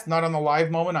past, not on the live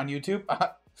moment on YouTube.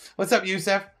 What's up,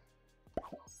 Yusef?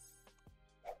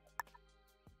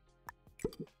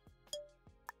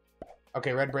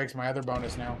 Okay, red breaks my other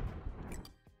bonus now.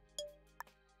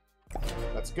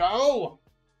 Let's go!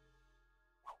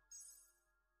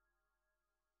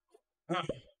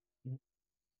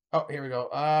 Oh, here we go.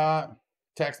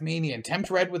 Taxmanian. Tempt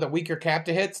red with a weaker cap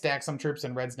to hit. Stack some troops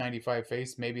in red's 95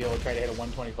 face. Maybe he'll try to hit a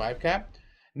 125 cap.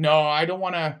 No, I don't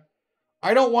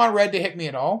want red to hit me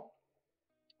at all.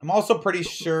 I'm also pretty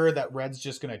sure that red's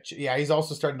just going to... Yeah, he's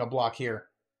also starting to block here.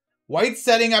 White's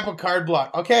setting up a card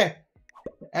block. Okay.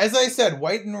 As I said,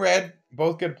 white and red,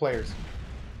 both good players.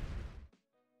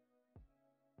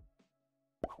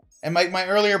 And my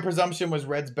earlier presumption was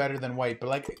red's better than white. But,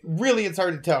 like, really it's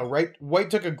hard to tell, right? White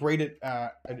took a great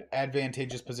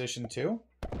advantageous position, too.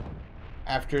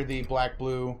 After the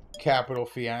black-blue capital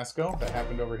fiasco that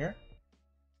happened over here.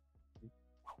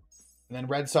 And then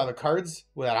red saw the cards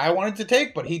that I wanted to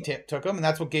take, but he took them, and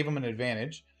that's what gave him an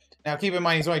advantage. Now, keep in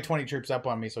mind, he's only 20 troops up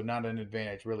on me, so not an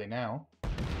advantage really now.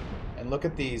 And look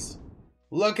at these.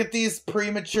 Look at these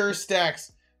premature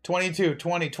stacks. 22,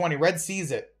 20, 20. Red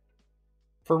sees it.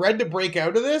 For red to break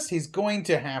out of this, he's going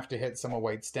to have to hit some of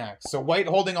white's stacks. So white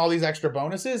holding all these extra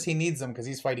bonuses, he needs them because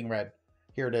he's fighting red.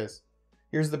 Here it is.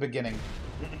 Here's the beginning.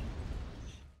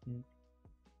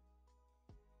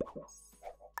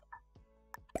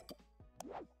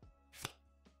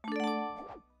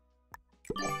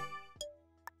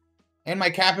 And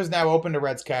my cap is now open to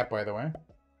red's cap, by the way.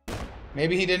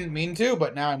 Maybe he didn't mean to,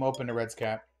 but now I'm open to red's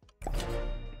cap.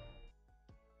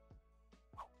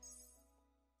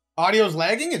 Audio's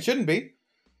lagging? It shouldn't be.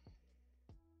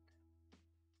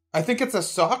 I think it's a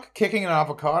sock kicking an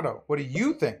avocado. What do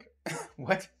you think?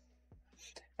 What?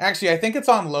 Actually, I think it's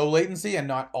on low latency and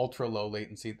not ultra low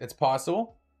latency. It's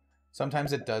possible.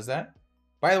 Sometimes it does that.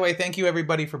 By the way, thank you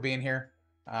everybody for being here.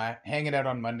 Hanging out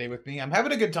on Monday with me. I'm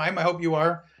having a good time. I hope you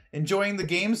are enjoying the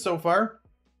game so far.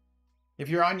 If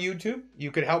you're on YouTube,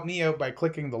 you could help me out by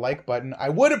clicking the like button. I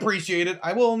would appreciate it.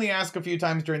 I will only ask a few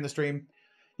times during the stream.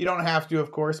 You don't have to,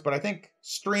 of course, but I think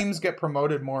streams get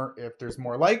promoted more if there's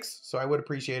more likes, so I would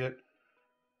appreciate it.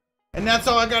 And that's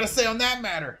all I gotta say on that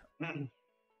matter.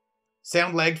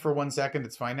 Sound lagged for 1 second.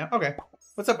 It's fine now. Okay.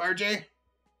 What's up, RJ?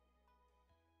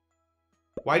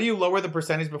 Why do you lower the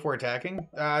percentage before attacking?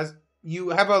 You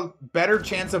have a better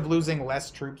chance of losing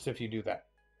less troops if you do that.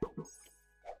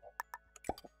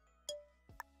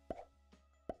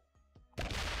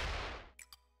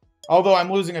 Although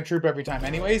I'm losing a troop every time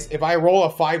anyways. If I roll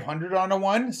a 500 on a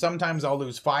 1, sometimes I'll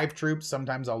lose 5 troops.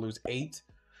 Sometimes I'll lose 8.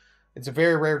 It's a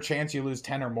very rare chance you lose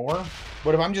 10 or more.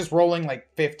 But if I'm just rolling like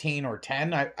 15 or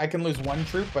 10, I can lose 1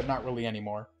 troop, but not really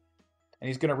anymore. And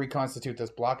he's going to reconstitute this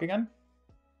block again.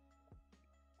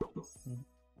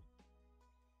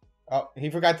 Oh, he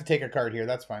forgot to take a card here.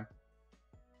 That's fine.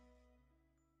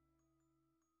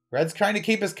 Red's trying to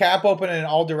keep his cap open in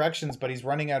all directions, but he's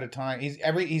running out of time. He's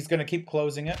going to keep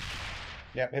closing it.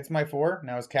 Yep, hits my 4.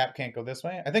 Now his cap can't go this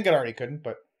way. I think it already couldn't,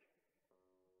 but...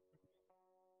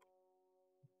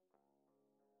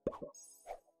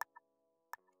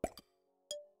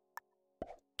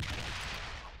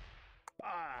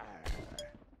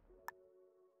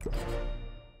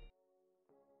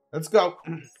 Let's go.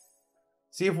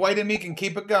 See if White and me can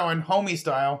keep it going. Homie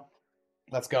style.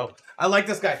 Let's go. I like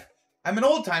this guy. I'm an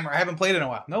old timer. I haven't played in a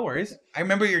while. No worries. I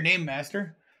remember your name,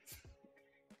 Master.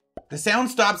 The sound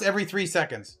stops every 3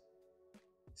 seconds.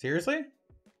 Seriously?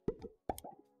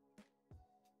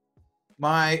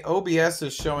 My OBS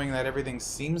is showing that everything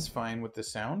seems fine with the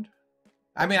sound.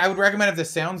 I mean, I would recommend if the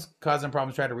sound's causing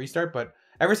problems, try to restart. But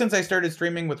ever since I started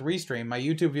streaming with Restream, my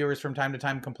YouTube viewers from time to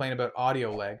time complain about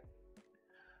audio lag.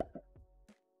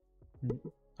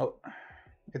 Oh,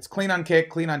 it's clean on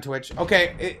Kick, clean on Twitch.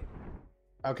 Okay,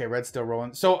 okay, Red's still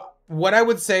rolling. So what I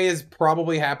would say is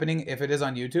probably happening if it is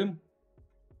on YouTube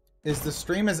is the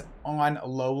stream is on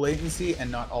low latency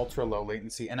and not ultra low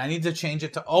latency. And I need to change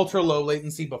it to ultra low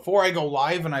latency before I go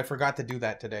live, and I forgot to do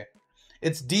that today.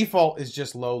 Its default is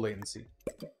just low latency.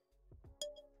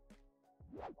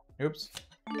 Oops.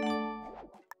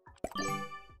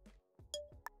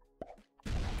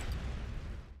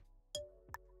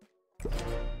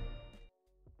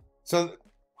 So,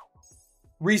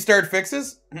 restart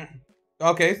fixes?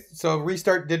 Okay, so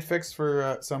restart did fix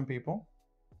for some people.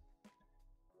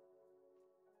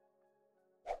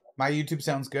 My YouTube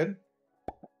sounds good.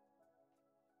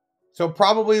 So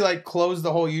probably like close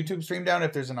the whole YouTube stream down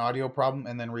if there's an audio problem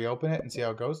and then reopen it and see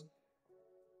how it goes.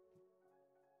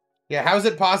 Yeah, how is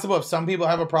it possible if some people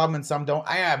have a problem and some don't?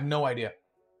 I have no idea.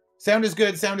 Sound is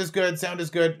good, sound is good, sound is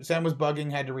good. Sound was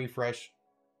bugging, had to refresh.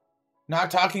 Not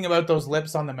talking about those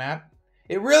lips on the map.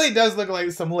 It really does look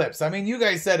like some lips. I mean, you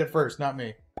guys said it first, not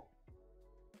me.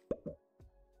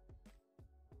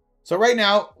 So right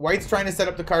now, White's trying to set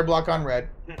up the card block on Red.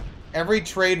 Every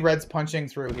trade, Red's punching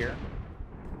through here.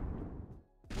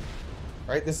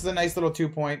 Right, this is a nice little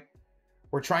 2-point.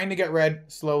 We're trying to get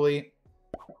Red slowly.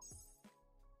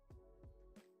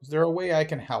 Is there a way I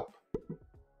can help?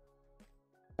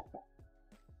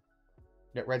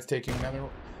 Yeah, Red's taking another...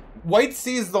 White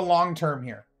sees the long term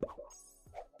here.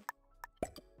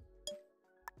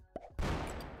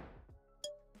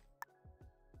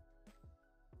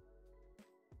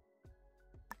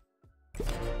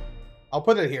 I'll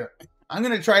put it here. I'm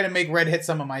going to try to make Red hit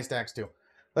some of my stacks too.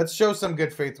 Let's show some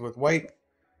good faith with White.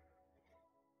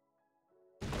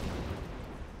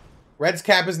 Red's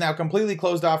cap is now completely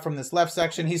closed off from this left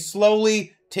section. He's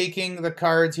slowly taking the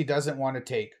cards he doesn't want to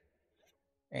take.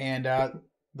 And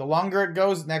the longer it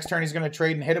goes, next turn he's going to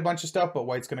trade and hit a bunch of stuff, but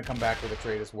White's going to come back with a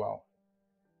trade as well.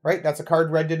 Right? That's a card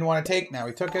Red didn't want to take. Now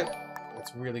he took it.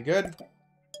 That's really good.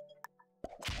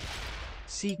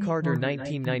 C. Carter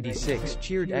 1996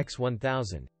 cheered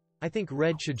X1000. I think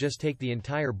Red should just take the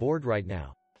entire board right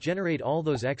now, generate all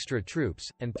those extra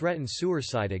troops, and threaten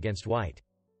suicide against White.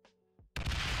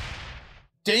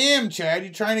 Damn, Chad,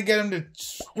 you trying to get him to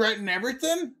threaten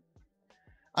everything?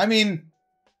 I mean,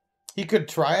 he could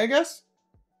try, I guess.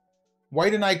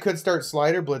 White and I could start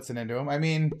slider blitzing into him. I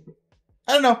mean,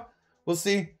 I don't know. We'll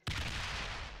see.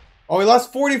 Oh, he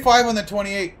lost 45 on the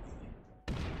 28.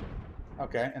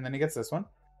 Okay, and then he gets this one.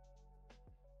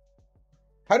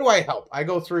 How do I help? I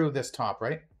go through this top,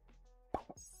 right?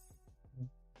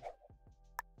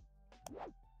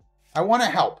 I want to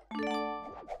help.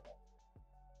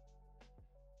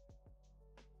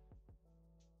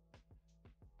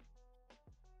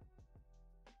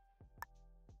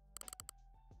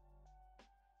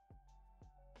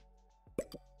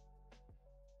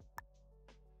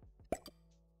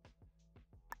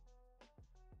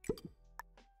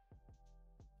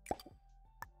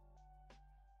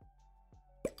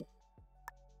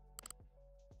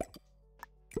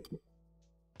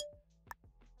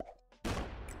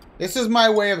 This is my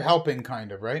way of helping,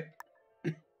 kind of, right?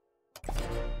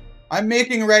 I'm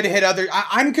making red hit other...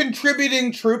 I'm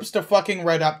contributing troops to fucking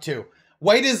red up, too.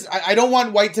 White is... I don't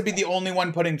want white to be the only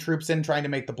one putting troops in trying to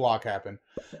make the block happen.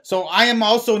 So I am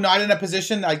also not in a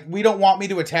position... Like, we don't want me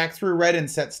to attack through red and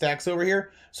set stacks over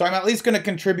here. So I'm at least going to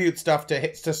contribute stuff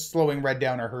to slowing red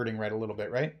down or hurting red a little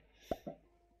bit, right?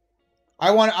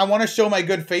 I want to show my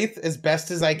good faith as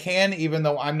best as I can, even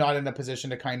though I'm not in a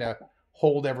position to kind of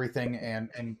hold everything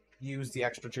and use the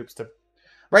extra troops to...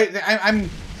 Right? I'm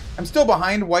still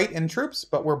behind white in troops,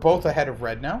 but we're both ahead of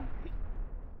red now.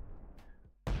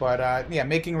 But, yeah,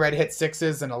 making red hit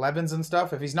 6s and 11s and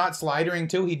stuff. If he's not slidering,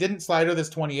 too, he didn't slider this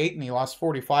 28, and he lost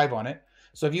 45 on it.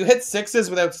 So if you hit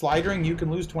 6s without slidering, you can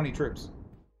lose 20 troops.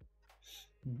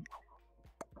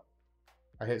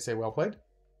 I hit say well played.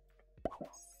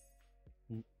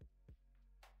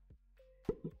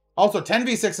 Also,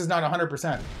 10v6 is not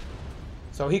 100%.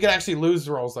 So he could actually lose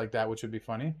rolls like that, which would be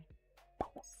funny.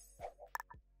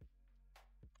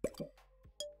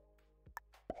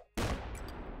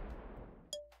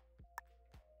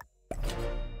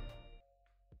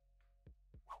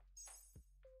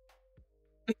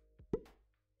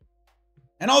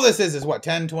 And all this is what,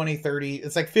 10, 20, 30.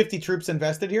 It's like 50 troops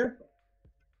invested here.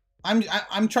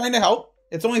 I'm trying to help.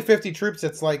 It's only 50 troops.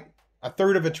 It's like a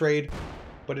third of a trade,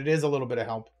 but it is a little bit of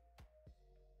help.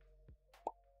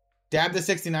 Dab the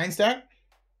 69 stack?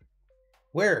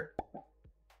 Where?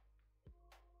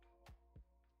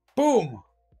 Boom.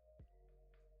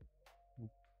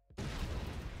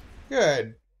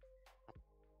 Good.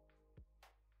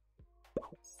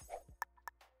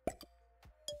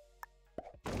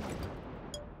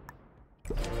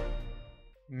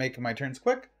 Making my turns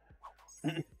quick.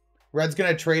 Red's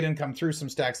going to trade and come through some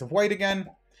stacks of white again.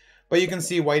 But you can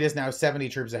see white is now 70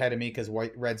 troops ahead of me because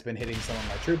red's been hitting some of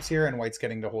my troops here and white's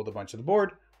getting to hold a bunch of the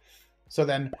board. So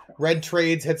then red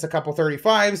trades, hits a couple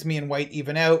 35s. Me and white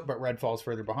even out, but red falls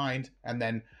further behind. And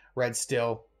then red's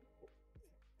still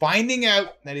finding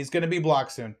out that he's going to be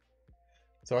blocked soon.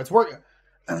 So it's working.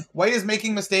 White is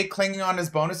making mistake clinging on his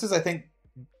bonuses. I think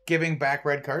giving back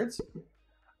red cards.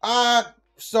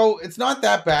 So it's not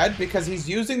that bad because he's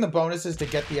using the bonuses to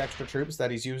get the extra troops that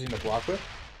he's using to block with.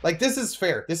 Like, this is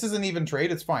fair. This is an even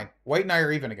trade. It's fine. White and I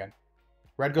are even again.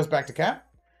 Red goes back to cap.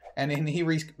 And then he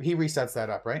resets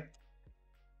that up, right?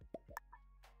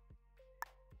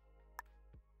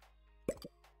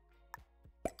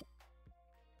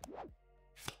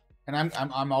 And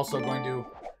I'm also going to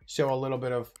show a little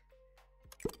bit of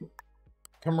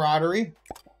camaraderie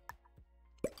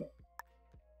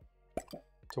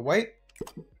to white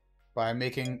by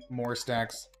making more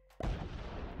stacks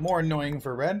more annoying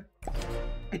for red.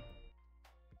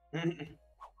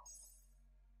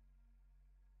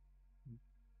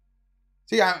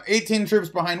 See, I'm 18 troops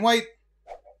behind white.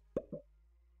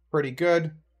 Pretty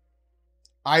good.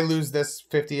 I lose this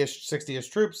 50-ish, 60-ish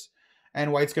troops.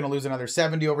 And white's going to lose another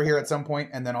 70 over here at some point.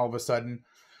 And then all of a sudden,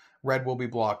 red will be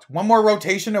blocked. One more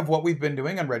rotation of what we've been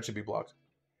doing, and red should be blocked.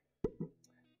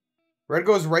 Red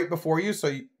goes right before you,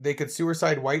 so they could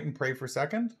suicide white and pray for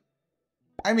second.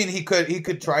 I mean, he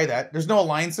could try that. There's no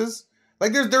alliances.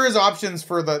 Like, there is options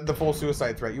for the full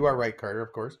suicide threat. You are right, Carter,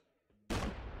 of course.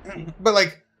 But,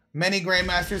 like, many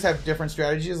Grandmasters have different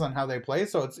strategies on how they play,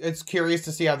 so it's curious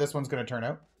to see how this one's going to turn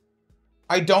out.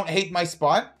 I don't hate my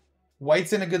spot.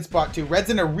 White's in a good spot, too. Red's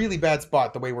in a really bad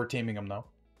spot, the way we're teaming them, though.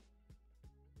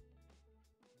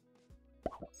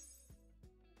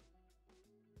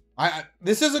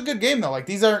 This is a good game, though. Like,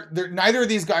 neither of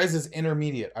these guys is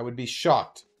intermediate. I would be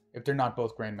shocked if they're not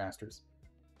both Grandmasters.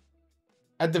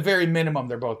 At the very minimum,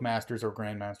 they're both Masters or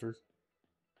Grandmasters.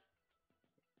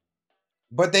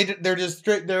 But they're just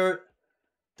straight. They're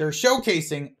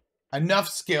showcasing enough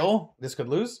skill. This could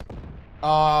lose.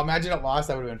 Imagine it lost.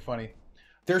 That would have been funny.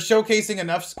 They're showcasing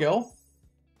enough skill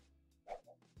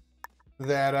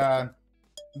that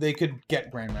they could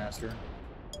get Grandmaster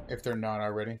if they're not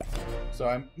already. So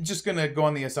I'm just gonna go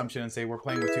on the assumption and say we're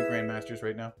playing with two Grandmasters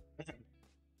right now.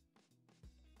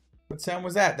 What sound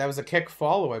was that? That was a kick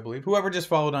follow, I believe. Whoever just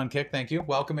followed on kick, thank you.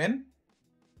 Welcome in.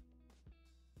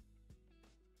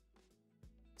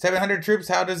 700 troops.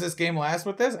 How does this game last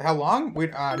with this? How long?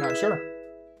 I'm not sure.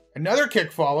 Another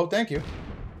kick follow. Thank you.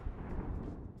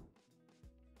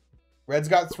 Red's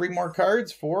got 3 more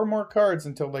cards, 4 more cards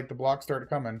until like the blocks start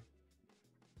coming.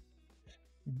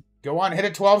 Go on, hit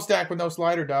a 12 stack with no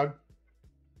slider, dog.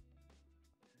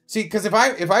 See, because if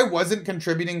I wasn't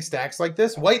contributing stacks like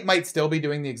this, white might still be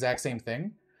doing the exact same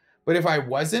thing. But if I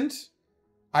wasn't,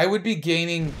 I would be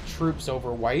gaining troops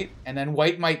over white, and then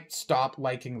white might stop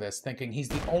liking this, thinking he's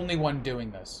the only one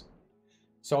doing this.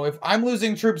 So if I'm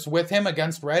losing troops with him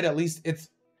against red, at least it's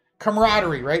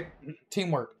camaraderie, right?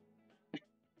 Teamwork.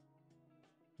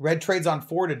 Red trades on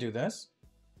 4 to do this.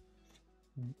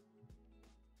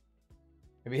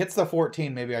 If he hits the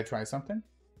 14, maybe I try something.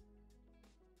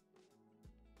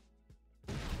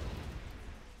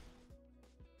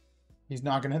 He's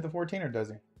not going to hit the 14, or does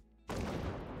he?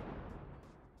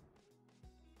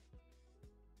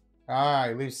 Ah,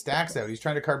 he leaves stacks out. He's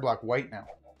trying to card block white now.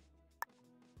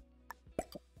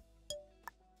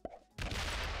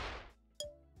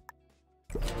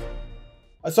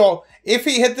 So, if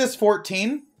he hit this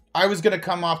 14, I was going to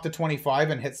come off to 25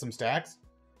 and hit some stacks.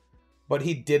 But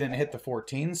he didn't hit the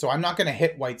 14, so I'm not going to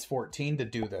hit white's 14 to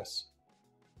do this.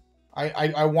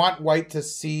 I want white to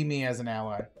see me as an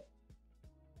ally.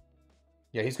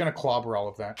 Yeah, he's going to clobber all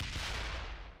of that.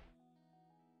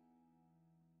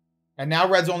 And now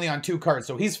red's only on 2 cards,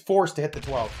 so he's forced to hit the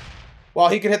 12. Well,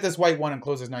 he could hit this white one and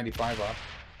close his 95 off.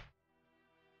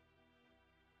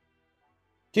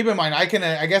 Keep in mind, I can,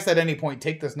 I guess at any point,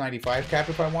 take this 95 cap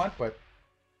if I want, but...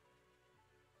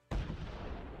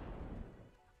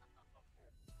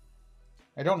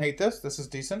 I don't hate this. This is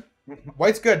decent.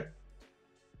 White's good.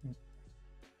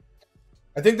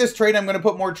 I think this trade, I'm going to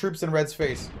put more troops in red's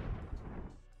face.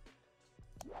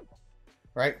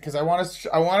 Right? Because I want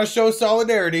to show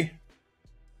solidarity.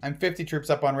 I'm 50 troops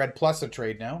up on red plus a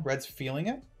trade now. Red's feeling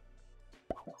it.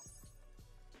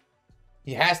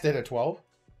 He has to hit a 12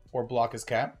 or block his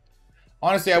cap.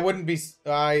 Honestly, I wouldn't be...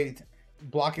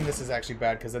 blocking this is actually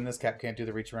bad because then this cap can't do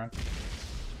the reach around.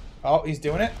 Oh, he's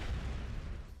doing it.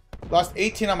 Lost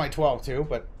 18 on my 12 too,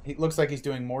 but he looks like he's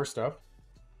doing more stuff.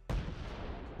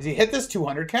 Does he hit this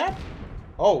 200 cap?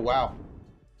 Oh, wow.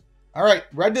 All right,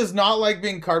 red does not like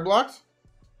being card blocked.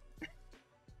 If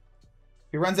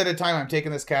he runs out of time, I'm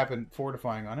taking this cap and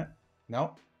fortifying on it.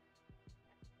 No.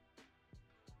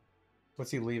 What's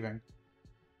he leaving?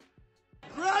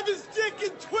 Grab his dick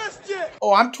and twist it!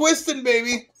 Oh, I'm twisting,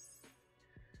 baby.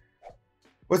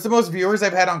 What's the most viewers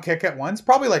I've had on Kick at once?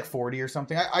 Probably like 40 or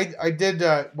something. I did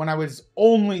when I was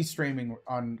only streaming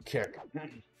on Kick.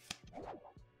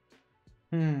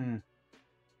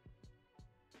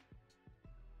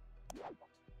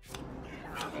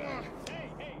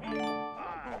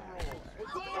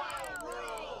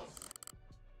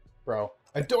 Bro,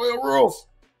 Doyle rules.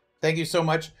 Thank you so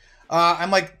much.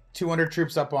 I'm like 200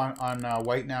 troops up on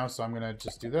white now, so I'm gonna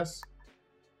just do this.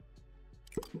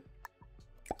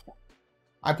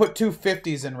 I put 2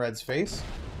 50s in red's face.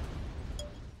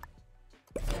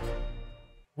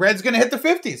 Red's gonna hit the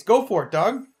 50s. Go for it,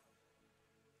 dog.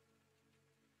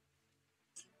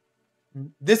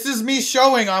 This is me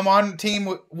showing I'm on team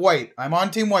white. I'm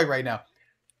on team white right now.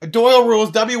 Doyle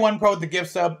rules, W1 Pro with the gift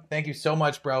sub. Thank you so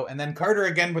much, bro. And then Carter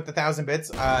again with the 1,000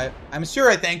 bits. I'm sure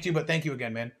I thanked you, but thank you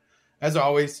again, man. As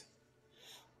always.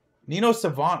 Nino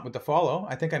Savant with the follow.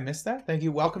 I think I missed that. Thank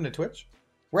you. Welcome to Twitch.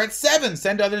 We're at 7.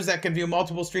 Send others that can view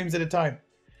multiple streams at a time.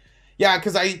 Yeah,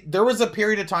 because there was a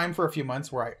period of time for a few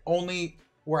months where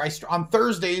on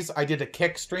Thursdays I did a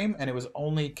Kick stream and it was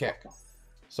only Kick.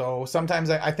 So sometimes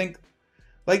I think,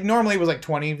 like normally it was like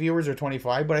 20 viewers or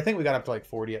 25, but I think we got up to like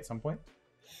 40 at some point.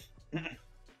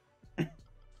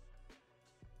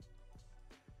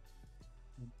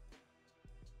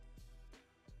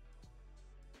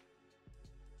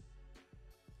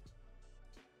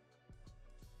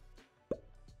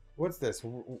 What's this?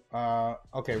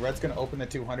 Okay, red's going to open the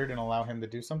 200 and allow him to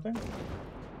do something.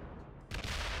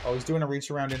 Oh, he's doing a reach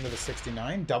around into the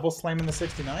 69. Double slamming the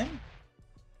 69?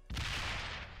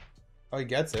 Oh, he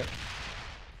gets it.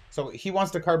 So he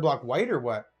wants to card block white or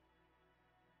what?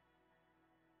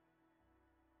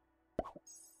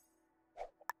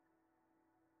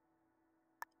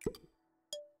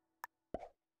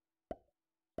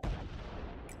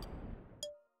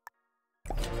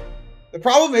 The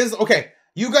problem is, okay,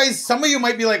 you guys, some of you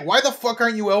might be like, why the fuck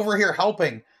aren't you over here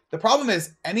helping? The problem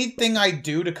is, anything I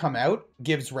do to come out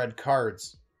gives red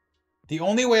cards. The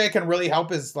only way I can really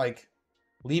help is, like,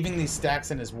 leaving these stacks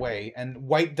in his way, and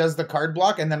white does the card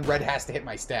block, and then red has to hit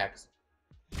my stacks.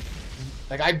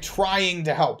 Like, I'm trying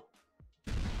to help.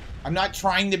 I'm not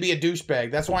trying to be a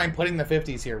douchebag. That's why I'm putting the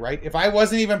 50s here, right? If I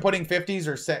wasn't even putting 50s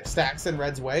or stacks in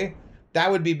red's way, that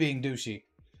would be being douchey.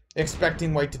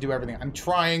 Expecting white to do everything. I'm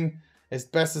trying as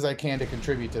best as I can to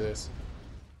contribute to this.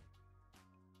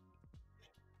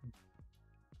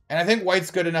 And I think white's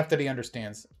good enough that he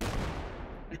understands.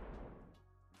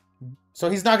 So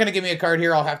he's not going to give me a card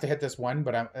here. I'll have to hit this one,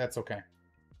 but that's okay.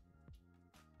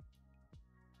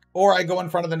 Or I go in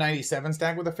front of the 97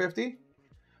 stack with a 50.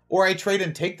 Or I trade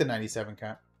and take the 97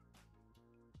 cap.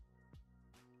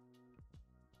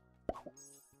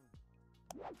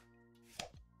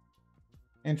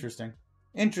 Interesting.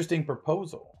 Interesting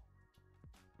proposal.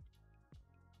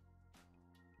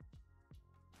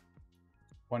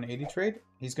 180 trade?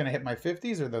 He's going to hit my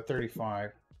 50s or the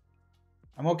 35?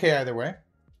 I'm okay either way.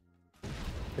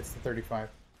 It's the 35.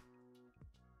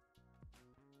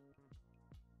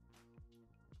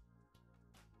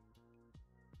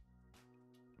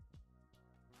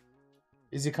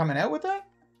 Is he coming out with that?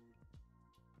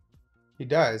 He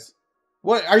does.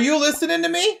 What? Are you listening to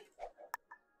me?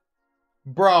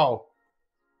 Bro.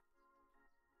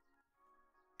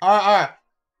 A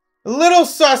little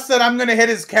sus that I'm going to hit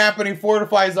his cap and he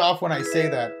fortifies off when I say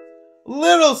that.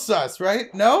 Little sus,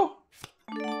 right? No?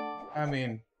 I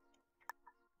mean...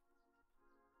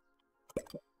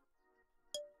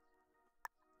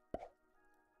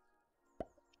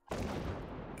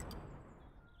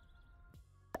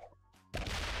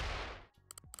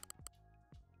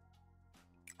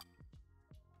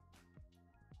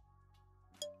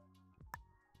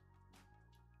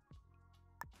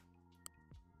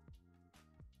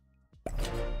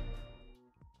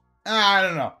 I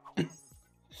don't know.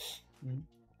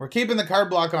 We're keeping the card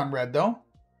block on red, though.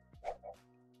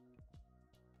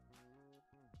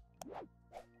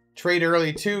 Trade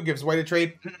early, too. Gives white a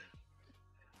trade.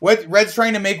 What? Red's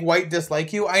trying to make white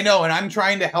dislike you? I know, and I'm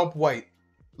trying to help white.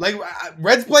 Like,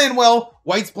 red's playing well.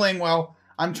 White's playing well.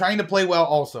 I'm trying to play well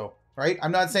also, right?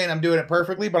 I'm not saying I'm doing it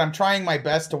perfectly, but I'm trying my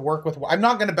best to work with... I'm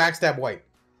not going to backstab white.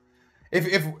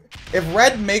 If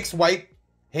red makes white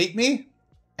hate me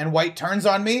and white turns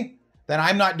on me, then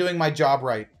I'm not doing my job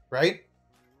right, right?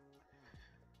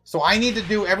 So I need to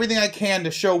do everything I can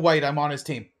to show white I'm on his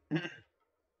team.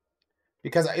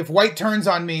 Because if white turns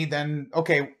on me, then,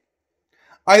 okay,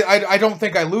 I don't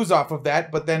think I lose off of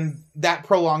that, but then that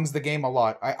prolongs the game a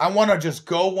lot. I want to just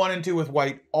go 1 and 2 with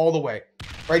white all the way,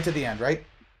 right to the end, right?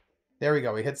 There we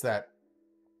go, he hits that.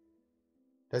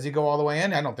 Does he go all the way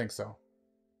in? I don't think so.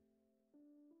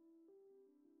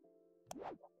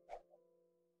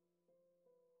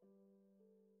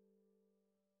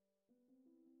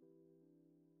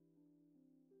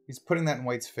 He's putting that in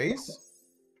white's face?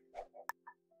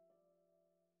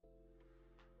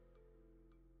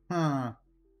 Huh.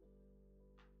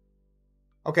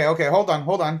 Okay, hold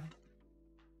on.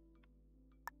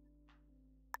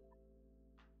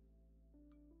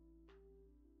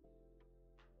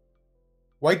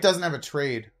 White doesn't have a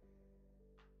trade.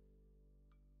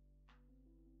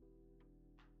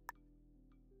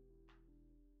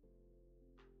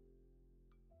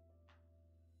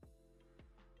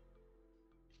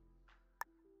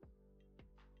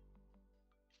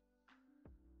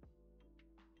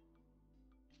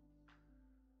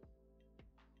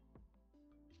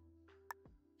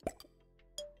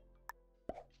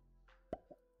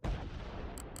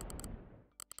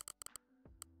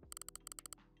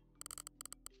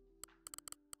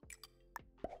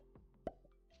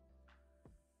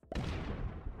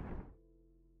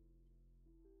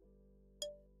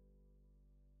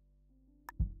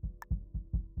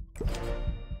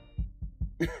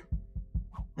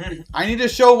 I need to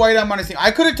show white I'm on his team. I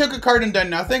could have took a card and done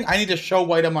nothing. I need to show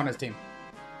white I'm on his team.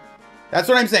 That's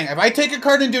what I'm saying. If I take a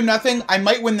card and do nothing, I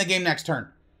might win the game next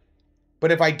turn.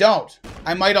 But if I don't,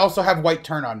 I might also have white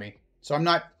turn on me. So I'm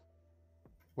not...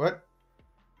 What?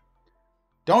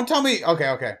 Don't tell me...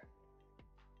 Okay.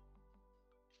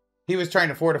 He was trying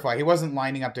to fortify. He wasn't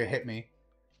lining up to hit me.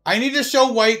 I need to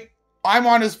show white I'm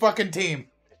on his fucking team.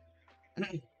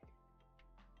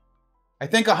 I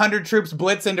think 100 troops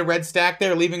blitz into red stack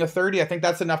there, leaving a 30. I think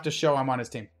that's enough to show I'm on his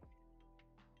team.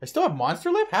 I still have Monster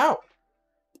Lip? How?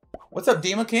 What's up,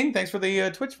 Dima King? Thanks for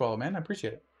the Twitch follow, man. I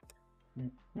appreciate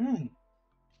it.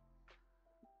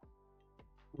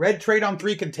 Red trade on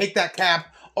 3 can take that cap.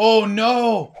 Oh,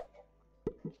 no.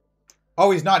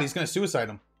 Oh, he's not. He's going to suicide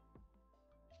him.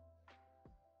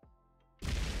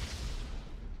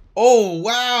 Oh,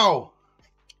 wow.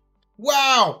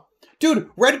 Wow.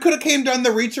 Dude, red could have came done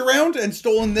the reach around and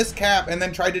stolen this cap and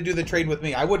then tried to do the trade with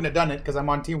me. I wouldn't have done it because I'm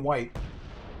on team white.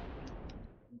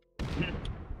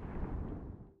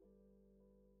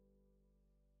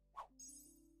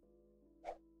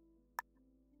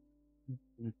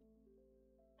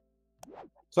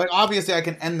 So, like, obviously I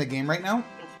can end the game right now.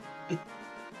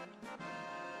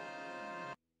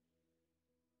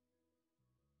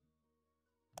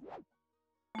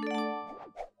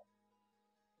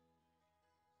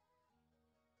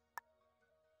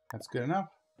 That's good enough.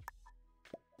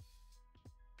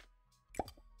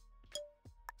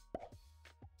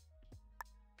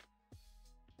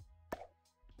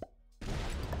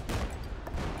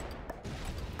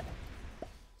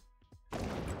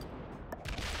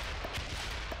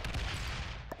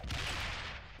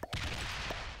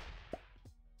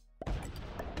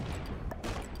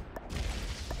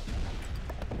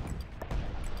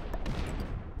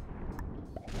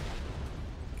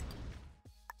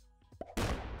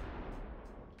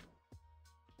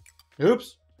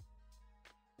 Oops.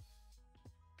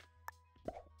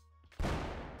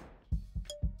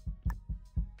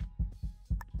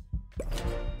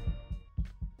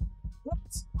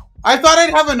 I thought I'd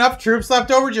have enough troops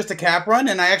left over just to cap run,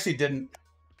 and I actually didn't.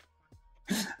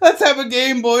 Let's have a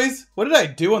game, boys. What did I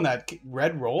do on that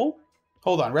red roll?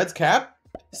 Hold on, red's cap?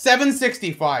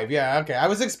 765. Yeah, okay. I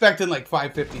was expecting like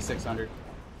 550, 600.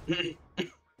 You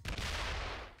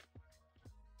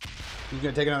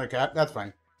gonna take another cap? That's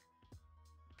fine.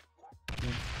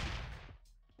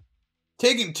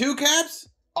 Taking 2 caps?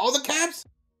 All the caps?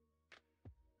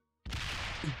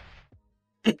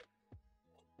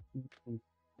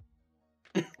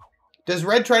 Does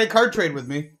red try to card trade with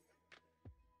me?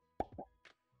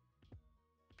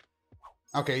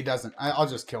 Okay, he doesn't. I'll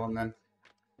just kill him then.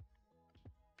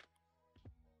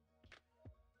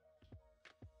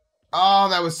 Oh,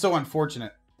 that was so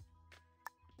unfortunate.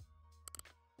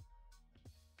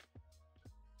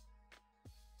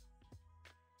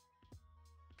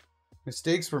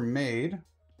 Mistakes were made.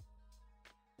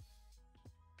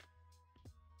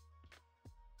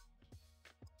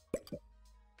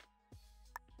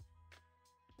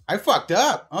 I fucked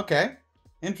up. Okay.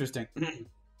 Interesting.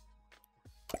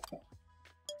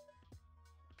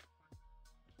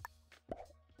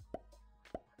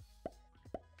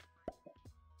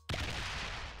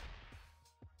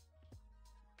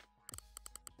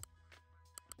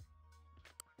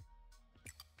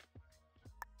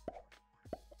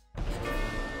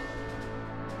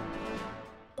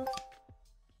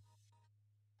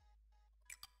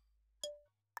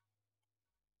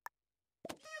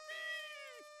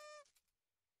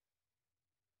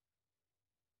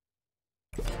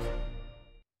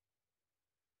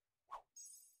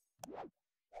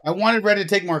 I wanted red to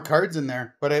take more cards in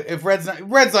there, but if red's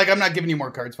like, I'm not giving you more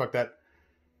cards. Fuck that.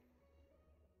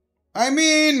 I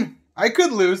mean, I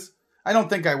could lose. I don't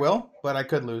think I will, but I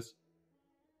could lose.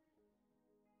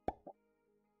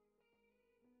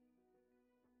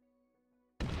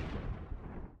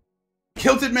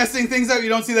 Kylted messing things up. You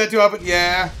don't see that too often.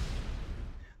 Yeah.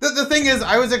 The thing is,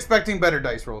 I was expecting better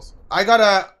dice rolls. I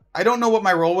don't know what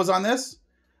my roll was on this,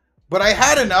 but I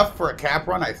had enough for a cap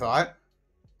run, I thought.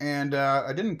 And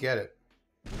I didn't get it.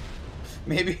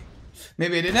 Maybe I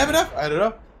didn't have enough. I don't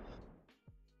know.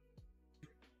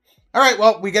 All right,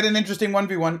 well, we get an interesting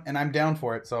 1v1, and I'm down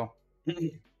for it, so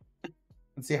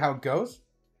let's see how it goes.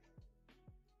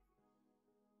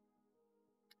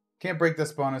 Can't break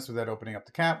this bonus without opening up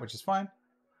the cap, which is fine.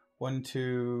 1,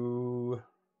 2...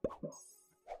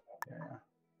 Yeah.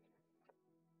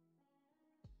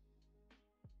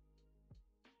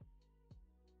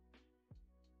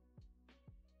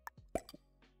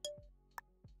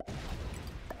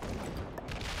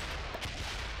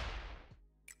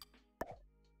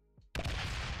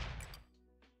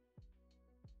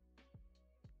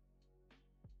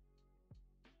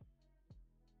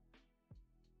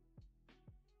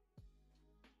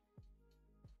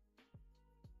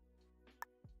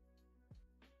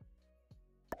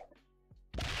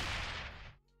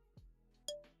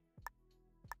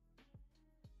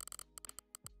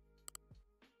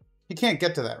 He can't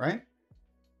get to that, right?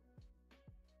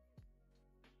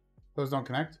 Those don't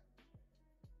connect?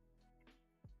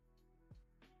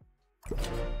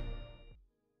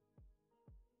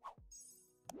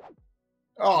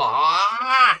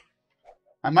 Oh,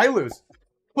 I might lose.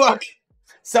 Fuck.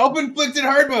 Self-inflicted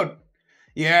hard mode.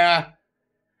 Yeah.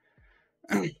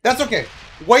 That's okay.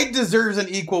 White deserves an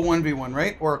equal 1v1,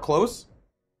 right? Or a close.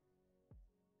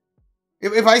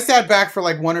 If I sat back for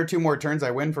like 1 or 2 more turns, I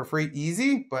win for free.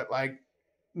 Easy. But like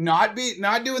not doing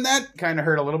that kind of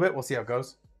hurt a little bit. We'll see how it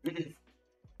goes.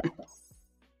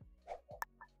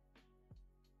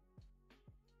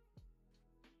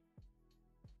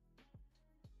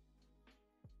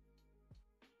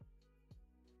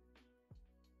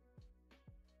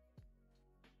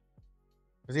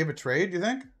 Does he have a trade, do you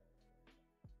think?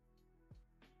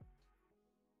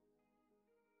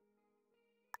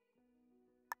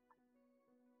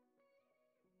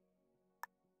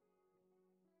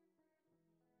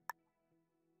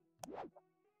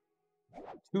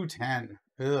 $210.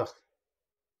 Ugh.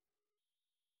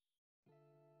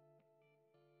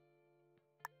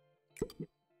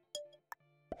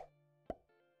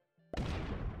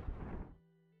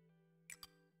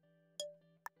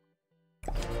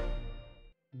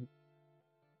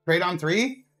 Trade on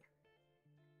 3?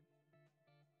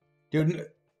 Dude,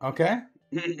 okay.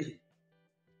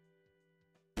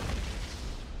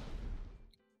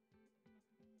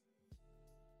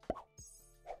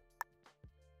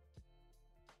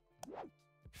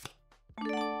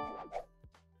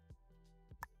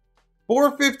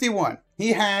 $451. He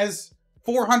has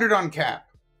 400 on cap.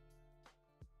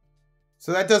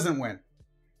 So that doesn't win.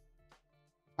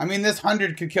 I mean, this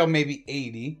 100 could kill maybe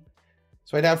 80.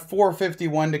 So I'd have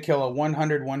 451 to kill a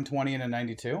 100, 120, and a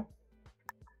 92.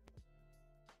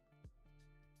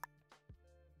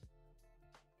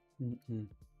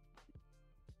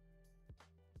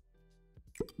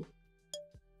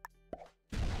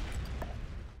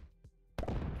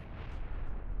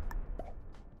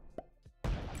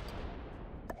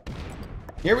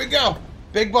 Here we go.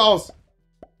 Big balls.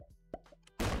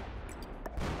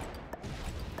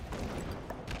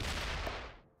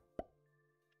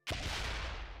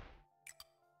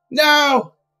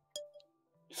 No.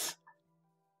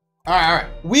 All right.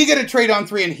 We get a trade on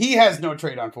 3, and he has no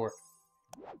trade on 4.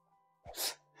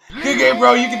 Good game,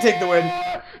 bro. You can take the win.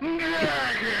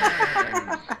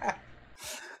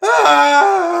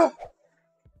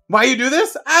 Why you do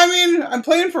this? I mean, I'm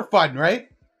playing for fun, right?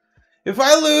 If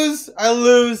I lose, I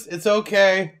lose. It's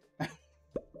okay.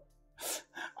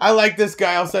 I like this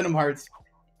guy. I'll send him hearts.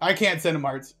 I can't send him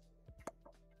hearts.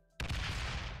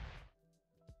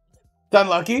 It's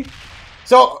unlucky.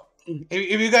 So,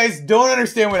 if you guys don't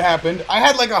understand what happened, I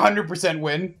had like a 100%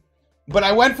 win. But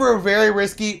I went for a very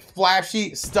risky,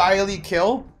 flashy, styly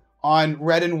kill on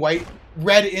red and white.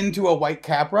 Red into a white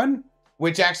cap run.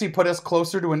 Which actually put us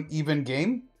closer to an even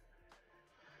game.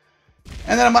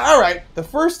 And then I'm like, alright, the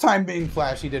first time being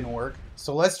flashy didn't work,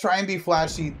 so let's try and be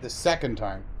flashy the second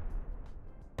time.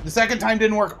 The second time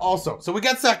didn't work also, so we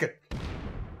got second.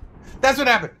 That's what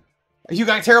happened. You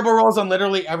got terrible rolls on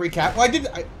literally every cap. Well,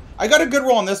 I got a good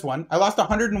roll on this one. I lost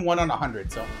 101 on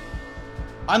 100, so.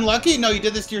 Unlucky? No, you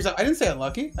did this to yourself. I didn't say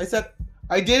unlucky. I said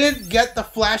I didn't get the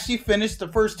flashy finish the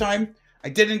first time. I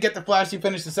didn't get the flashy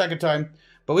finish the second time.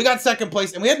 But we got second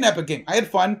place, and we had an epic game. I had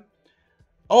fun.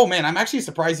 Oh, man, I'm actually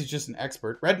surprised he's just an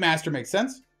expert. Red Master makes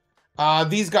sense.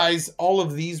 These guys, all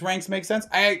of these ranks make sense.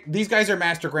 These guys are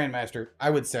Master Grandmaster,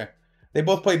 I would say. They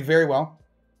both played very well.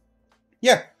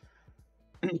 Yeah.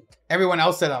 Everyone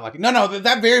else said unlucky. No,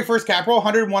 that very first cap roll,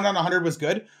 101 on 100 was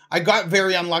good. I got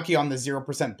very unlucky on the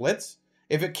 0% blitz.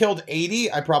 If it killed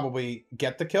 80, I probably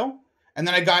get the kill. And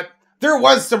then there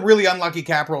was some really unlucky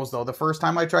cap rolls, though, the first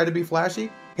time I tried to be flashy.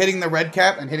 Hitting the red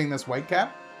cap and hitting this white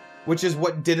cap. Which is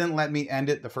what didn't let me end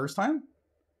it the first time.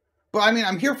 But I mean,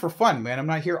 I'm here for fun, man. I'm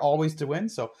not here always to win.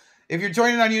 So if you're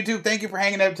joining on YouTube, thank you for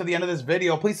hanging out to the end of this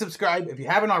video. Please subscribe if you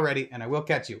haven't already, and I will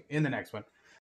catch you in the next one.